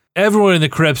past. everyone in the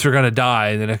crypts are gonna die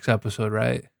in the next episode,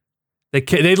 right?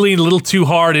 They lean a little too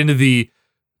hard into the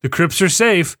crypts are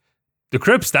safe. The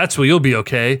crypts, that's where you'll be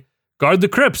okay. Guard the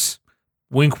crypts.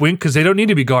 Wink, wink, because they don't need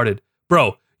to be guarded.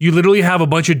 Bro, you literally have a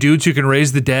bunch of dudes who can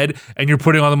raise the dead, and you're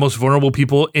putting all the most vulnerable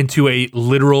people into a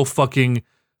literal fucking,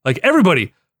 like,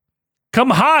 everybody, come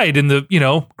hide in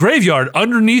the, graveyard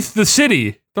underneath the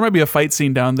city. There might be a fight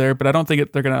scene down there, but I don't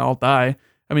think they're going to all die.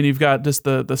 I mean, you've got just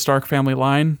the Stark family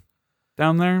line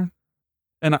down there.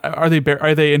 And are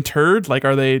they interred? Like,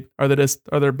 are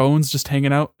their bones just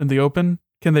hanging out in the open?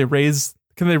 Can they raise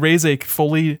a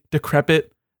fully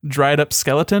decrepit, dried up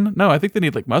skeleton? No, I think they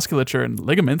need like musculature and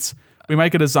ligaments. We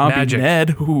might get a zombie Magic.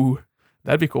 Ned. Ooh,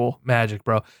 that'd be cool. Magic,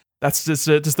 bro. That's just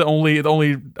the only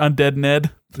undead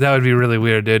Ned. That would be really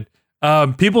weird, dude.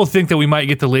 People think that we might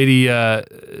get the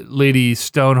Lady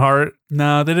Stoneheart.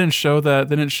 No, they didn't show that.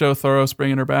 They didn't show Thoros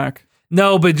bringing her back.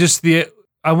 No, but just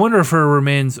I wonder if her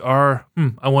remains are.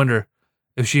 I wonder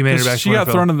if she made it back. She to got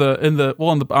Winterfell. thrown in the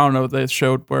I don't know. They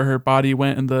showed where her body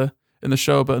went in the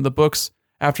show, but in the books,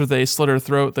 after they slit her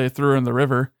throat, they threw her in the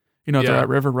river. They're Yeah. at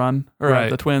River Run or Right.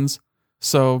 the twins.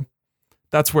 So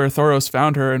that's where Thoros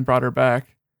found her and brought her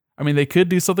back. I mean, they could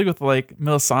do something with like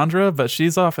Melisandre, but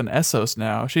she's off in Essos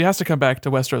now. She has to come back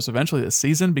to Westeros eventually this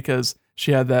season because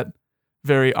she had that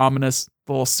very ominous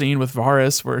little scene with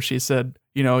Varys where she said,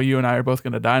 you and I are both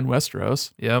going to die in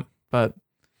Westeros. Yep. But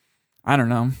I don't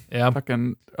know. Yeah.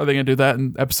 Fucking, are they going to do that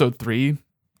in episode 3?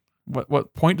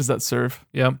 What point does that serve?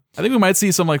 Yep. I think we might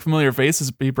see some like familiar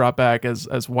faces be brought back as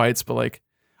whites, but like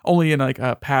only in like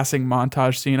a passing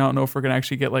montage scene. I don't know if we're going to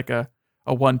actually get like a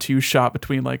 1-2 shot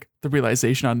between like the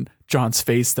realization on Jon's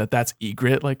face that that's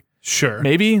Ygritte. Like Sure.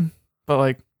 maybe, but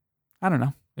like, I don't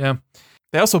know. Yeah.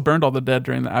 They also burned all the dead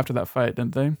after that fight,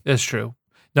 didn't they? That's true.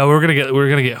 No, we're gonna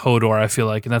get Hodor. I feel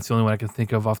like, and that's the only one I can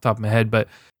think of off the top of my head. But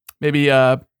Maybe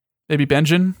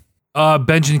Benjen.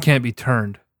 Benjen can't be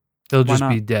turned. He'll Why just not?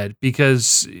 be dead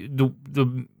because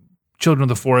the children of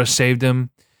the forest saved him,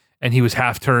 and he was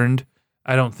half turned.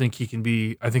 I don't think he can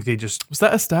be. I think they just. Was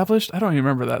that established? I don't even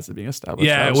remember that as being established.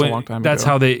 Yeah, that was a long time that's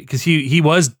ago. how they. Because he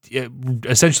was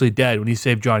essentially dead when he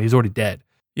saved Jon. He's already dead.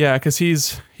 Yeah, because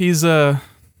he's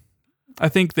I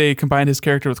think they combined his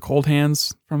character with Cold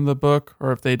Hands from the book,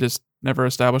 or if they just never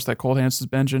established that Cold Hands is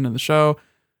Benjen in the show,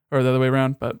 or the other way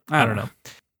around. But I don't know.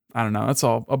 I don't know. That's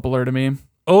all a blur to me.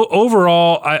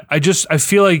 Overall, I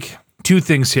feel like two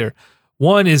things here.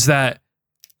 One is that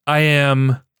I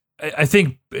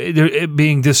think it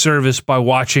being disservice by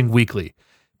watching weekly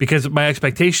because my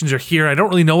expectations are here. I don't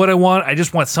really know what I want. I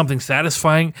just want something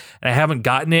satisfying, and I haven't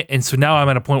gotten it. And so now I'm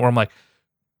at a point where I'm like,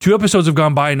 2 episodes have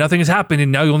gone by and nothing has happened,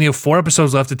 and now you only have 4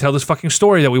 episodes left to tell this fucking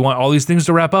story that we want all these things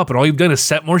to wrap up, and all you've done is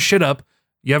set more shit up.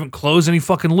 You haven't closed any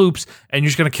fucking loops, and you're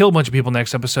just gonna kill a bunch of people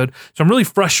next episode. So I'm really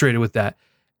frustrated with that.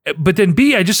 But then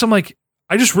B, I just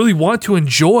really want to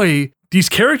enjoy these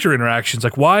character interactions.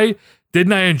 Like, why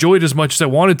didn't I enjoy it as much as I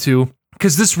wanted to?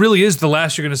 Because this really is the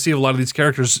last you're gonna see of a lot of these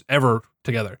characters ever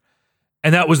together.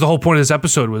 And that was the whole point of this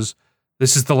episode, was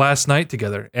this is the last night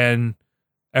together, and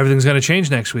everything's gonna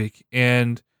change next week.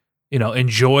 And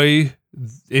enjoy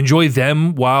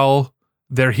them while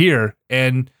they're here.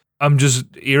 And I'm just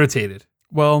irritated.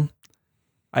 Well,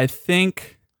 I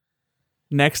think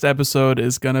next episode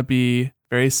is going to be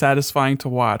very satisfying to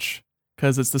watch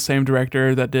because it's the same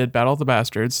director that did Battle of the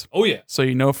Bastards. Oh yeah.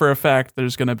 So for a fact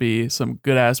there's going to be some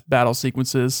good-ass battle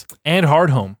sequences. And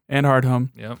Hardhome. And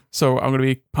Hardhome. Yep. So I'm going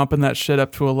to be pumping that shit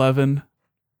up to 11,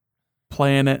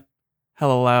 playing it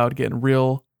hella loud, getting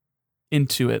real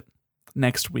into it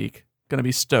next week. Going to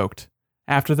be stoked.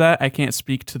 After that, I can't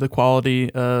speak to the quality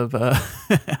of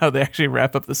how they actually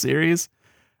wrap up the series.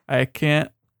 I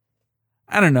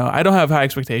don't know. I don't have high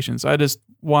expectations. I just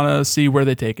want to see where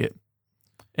they take it.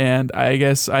 And I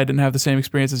guess I didn't have the same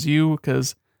experience as you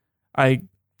because I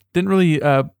didn't really,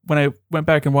 when I went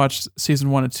back and watched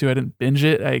season 1 and 2, I didn't binge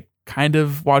it. I kind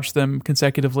of watched them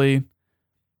consecutively,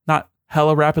 not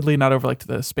hella rapidly, not over like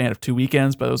the span of 2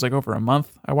 weekends, but it was like over a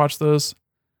month I watched those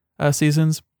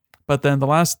seasons. But then the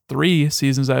last 3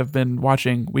 seasons I've been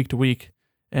watching week to week,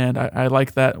 and I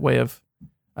like that way of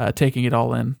taking it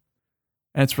all in.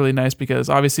 And it's really nice because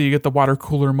obviously you get the water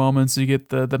cooler moments, you get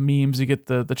the memes, you get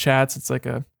the chats. It's like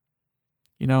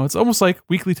You know, it's almost like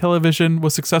weekly television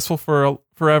was successful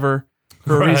forever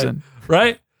for a reason.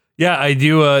 Right? Yeah, I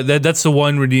do. That's the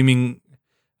one redeeming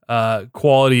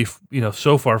quality,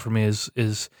 so far for me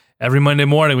is every Monday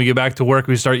morning we get back to work,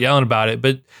 we start yelling about it.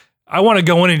 But I want to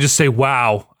go in and just say,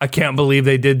 wow, I can't believe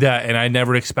they did that. And I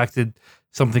never expected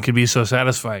something could be so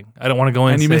satisfying. I don't want to go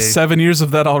in and you say, missed 7 years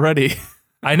of that already.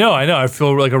 I know. I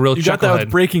feel like a real chucklehead. You got that with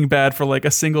Breaking Bad for like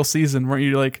a single season. Weren't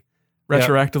you like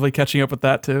retroactively catching up with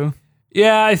that too?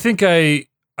 Yeah, I think I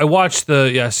watched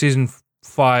the season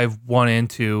 5, 1 and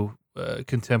 2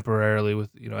 contemporarily with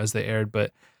as they aired,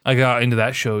 but I got into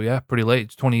that show pretty late.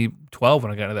 It's 2012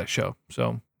 when I got into that show.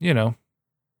 So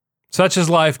such is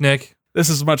life, Nick. This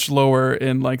is much lower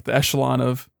in like the echelon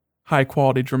of high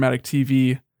quality dramatic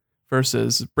TV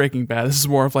versus Breaking Bad. This is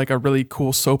more of like a really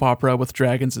cool soap opera with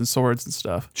dragons and swords and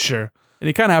stuff. Sure. And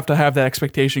you kind of have to have that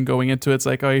expectation going into it. It's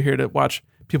like, oh, you're here to watch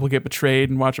people get betrayed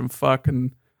and watch them fuck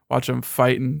and watch them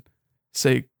fight and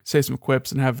say some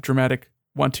quips and have dramatic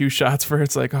 1-2 shots where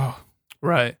it's like, oh,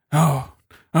 right. Oh,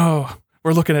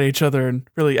 we're looking at each other and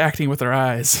really acting with our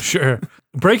eyes. Sure.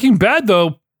 Breaking Bad,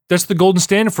 though, that's the golden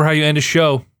standard for how you end a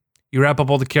show. You wrap up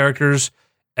all the characters.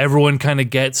 Everyone kind of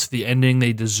gets the ending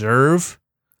they deserve.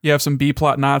 You have some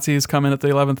B-plot Nazis come in at the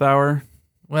 11th hour.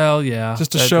 Well, yeah.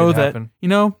 Just to show that,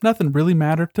 nothing really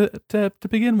mattered to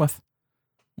begin with.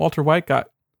 Walter White got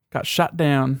shot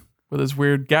down with his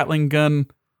weird Gatling gun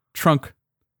trunk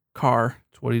car.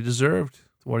 It's what he deserved.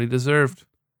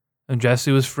 And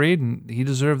Jesse was freed, and he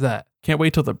deserved that. Can't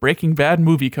wait till the Breaking Bad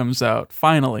movie comes out,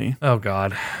 finally. Oh,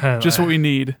 God. Just what we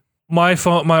need. My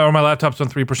phone, my laptop's on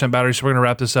 3% battery, so we're going to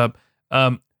wrap this up.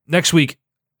 Next week,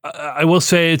 I will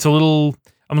say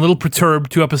I'm a little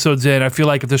perturbed 2 episodes in. I feel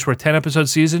like if this were a 10-episode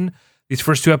season, these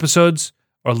first 2 episodes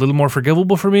are a little more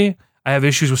forgivable for me. I have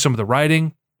issues with some of the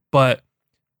writing, but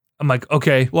I'm like,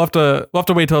 okay. We'll have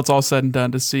to wait till it's all said and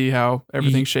done to see how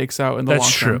everything shakes out in the long term.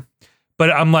 That's true.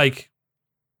 But I'm like,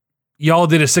 y'all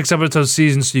did a 6-episode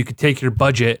season so you could take your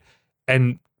budget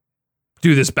and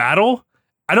do this battle.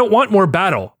 I don't want more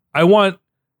battle. I want,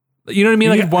 you know what I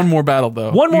mean? You need one more battle,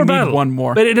 though. One more battle. One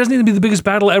more. But it doesn't need to be the biggest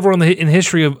battle ever in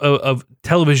history of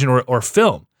television or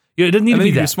film. It doesn't need to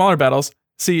be that. Do smaller battles.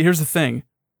 See, here's the thing.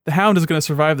 The Hound is going to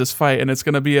survive this fight, and it's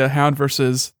going to be a Hound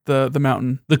versus the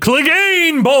Mountain. The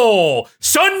Clegane Bowl!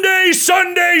 Sunday!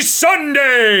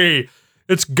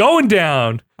 It's going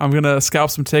down. I'm going to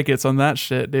scalp some tickets on that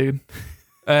shit, dude.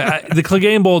 The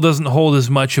Clegane Bowl doesn't hold as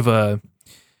much of a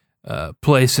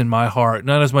place in my heart.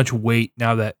 Not as much weight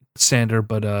now that Sander,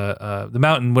 but the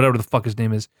Mountain, whatever the fuck his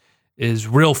name is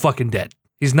real fucking dead.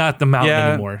 He's not the Mountain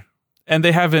anymore. And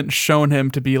they haven't shown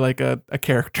him to be like a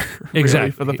character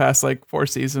really for the past like 4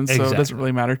 seasons, so it doesn't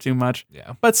really matter too much.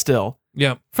 Yeah. But still,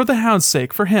 for the Hound's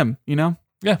sake, for him, Yeah.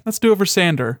 Let's do it for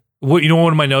Sander. What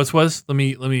one of my notes was? Let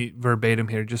me verbatim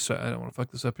here, just so I don't want to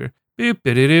fuck this up here. Boop,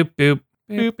 boop, boop,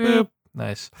 boop, boop.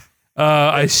 Nice.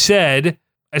 I said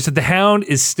the Hound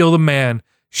is still the man.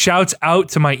 Shouts out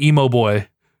to my emo boy.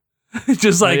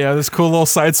 Just like this cool little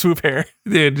side swoop hair.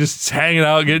 Dude, just hanging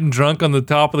out, getting drunk on the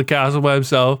top of the castle by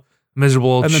himself. Miserable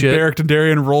old shit. And then Beric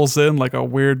Dondarrion rolls in like a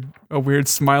weird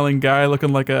smiling guy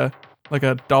looking like a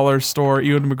dollar store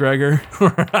Ewan McGregor.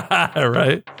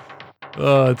 Right?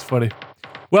 Oh, it's funny.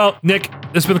 Well, Nick,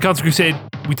 this has been the Console Crusade.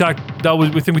 We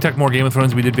think we talked more Game of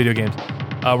Thrones than we did video games.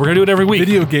 We're gonna do it every week.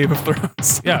 Video Game of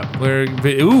Thrones. Yeah.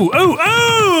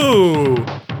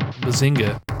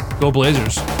 Bazinga. Go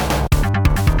Blazers.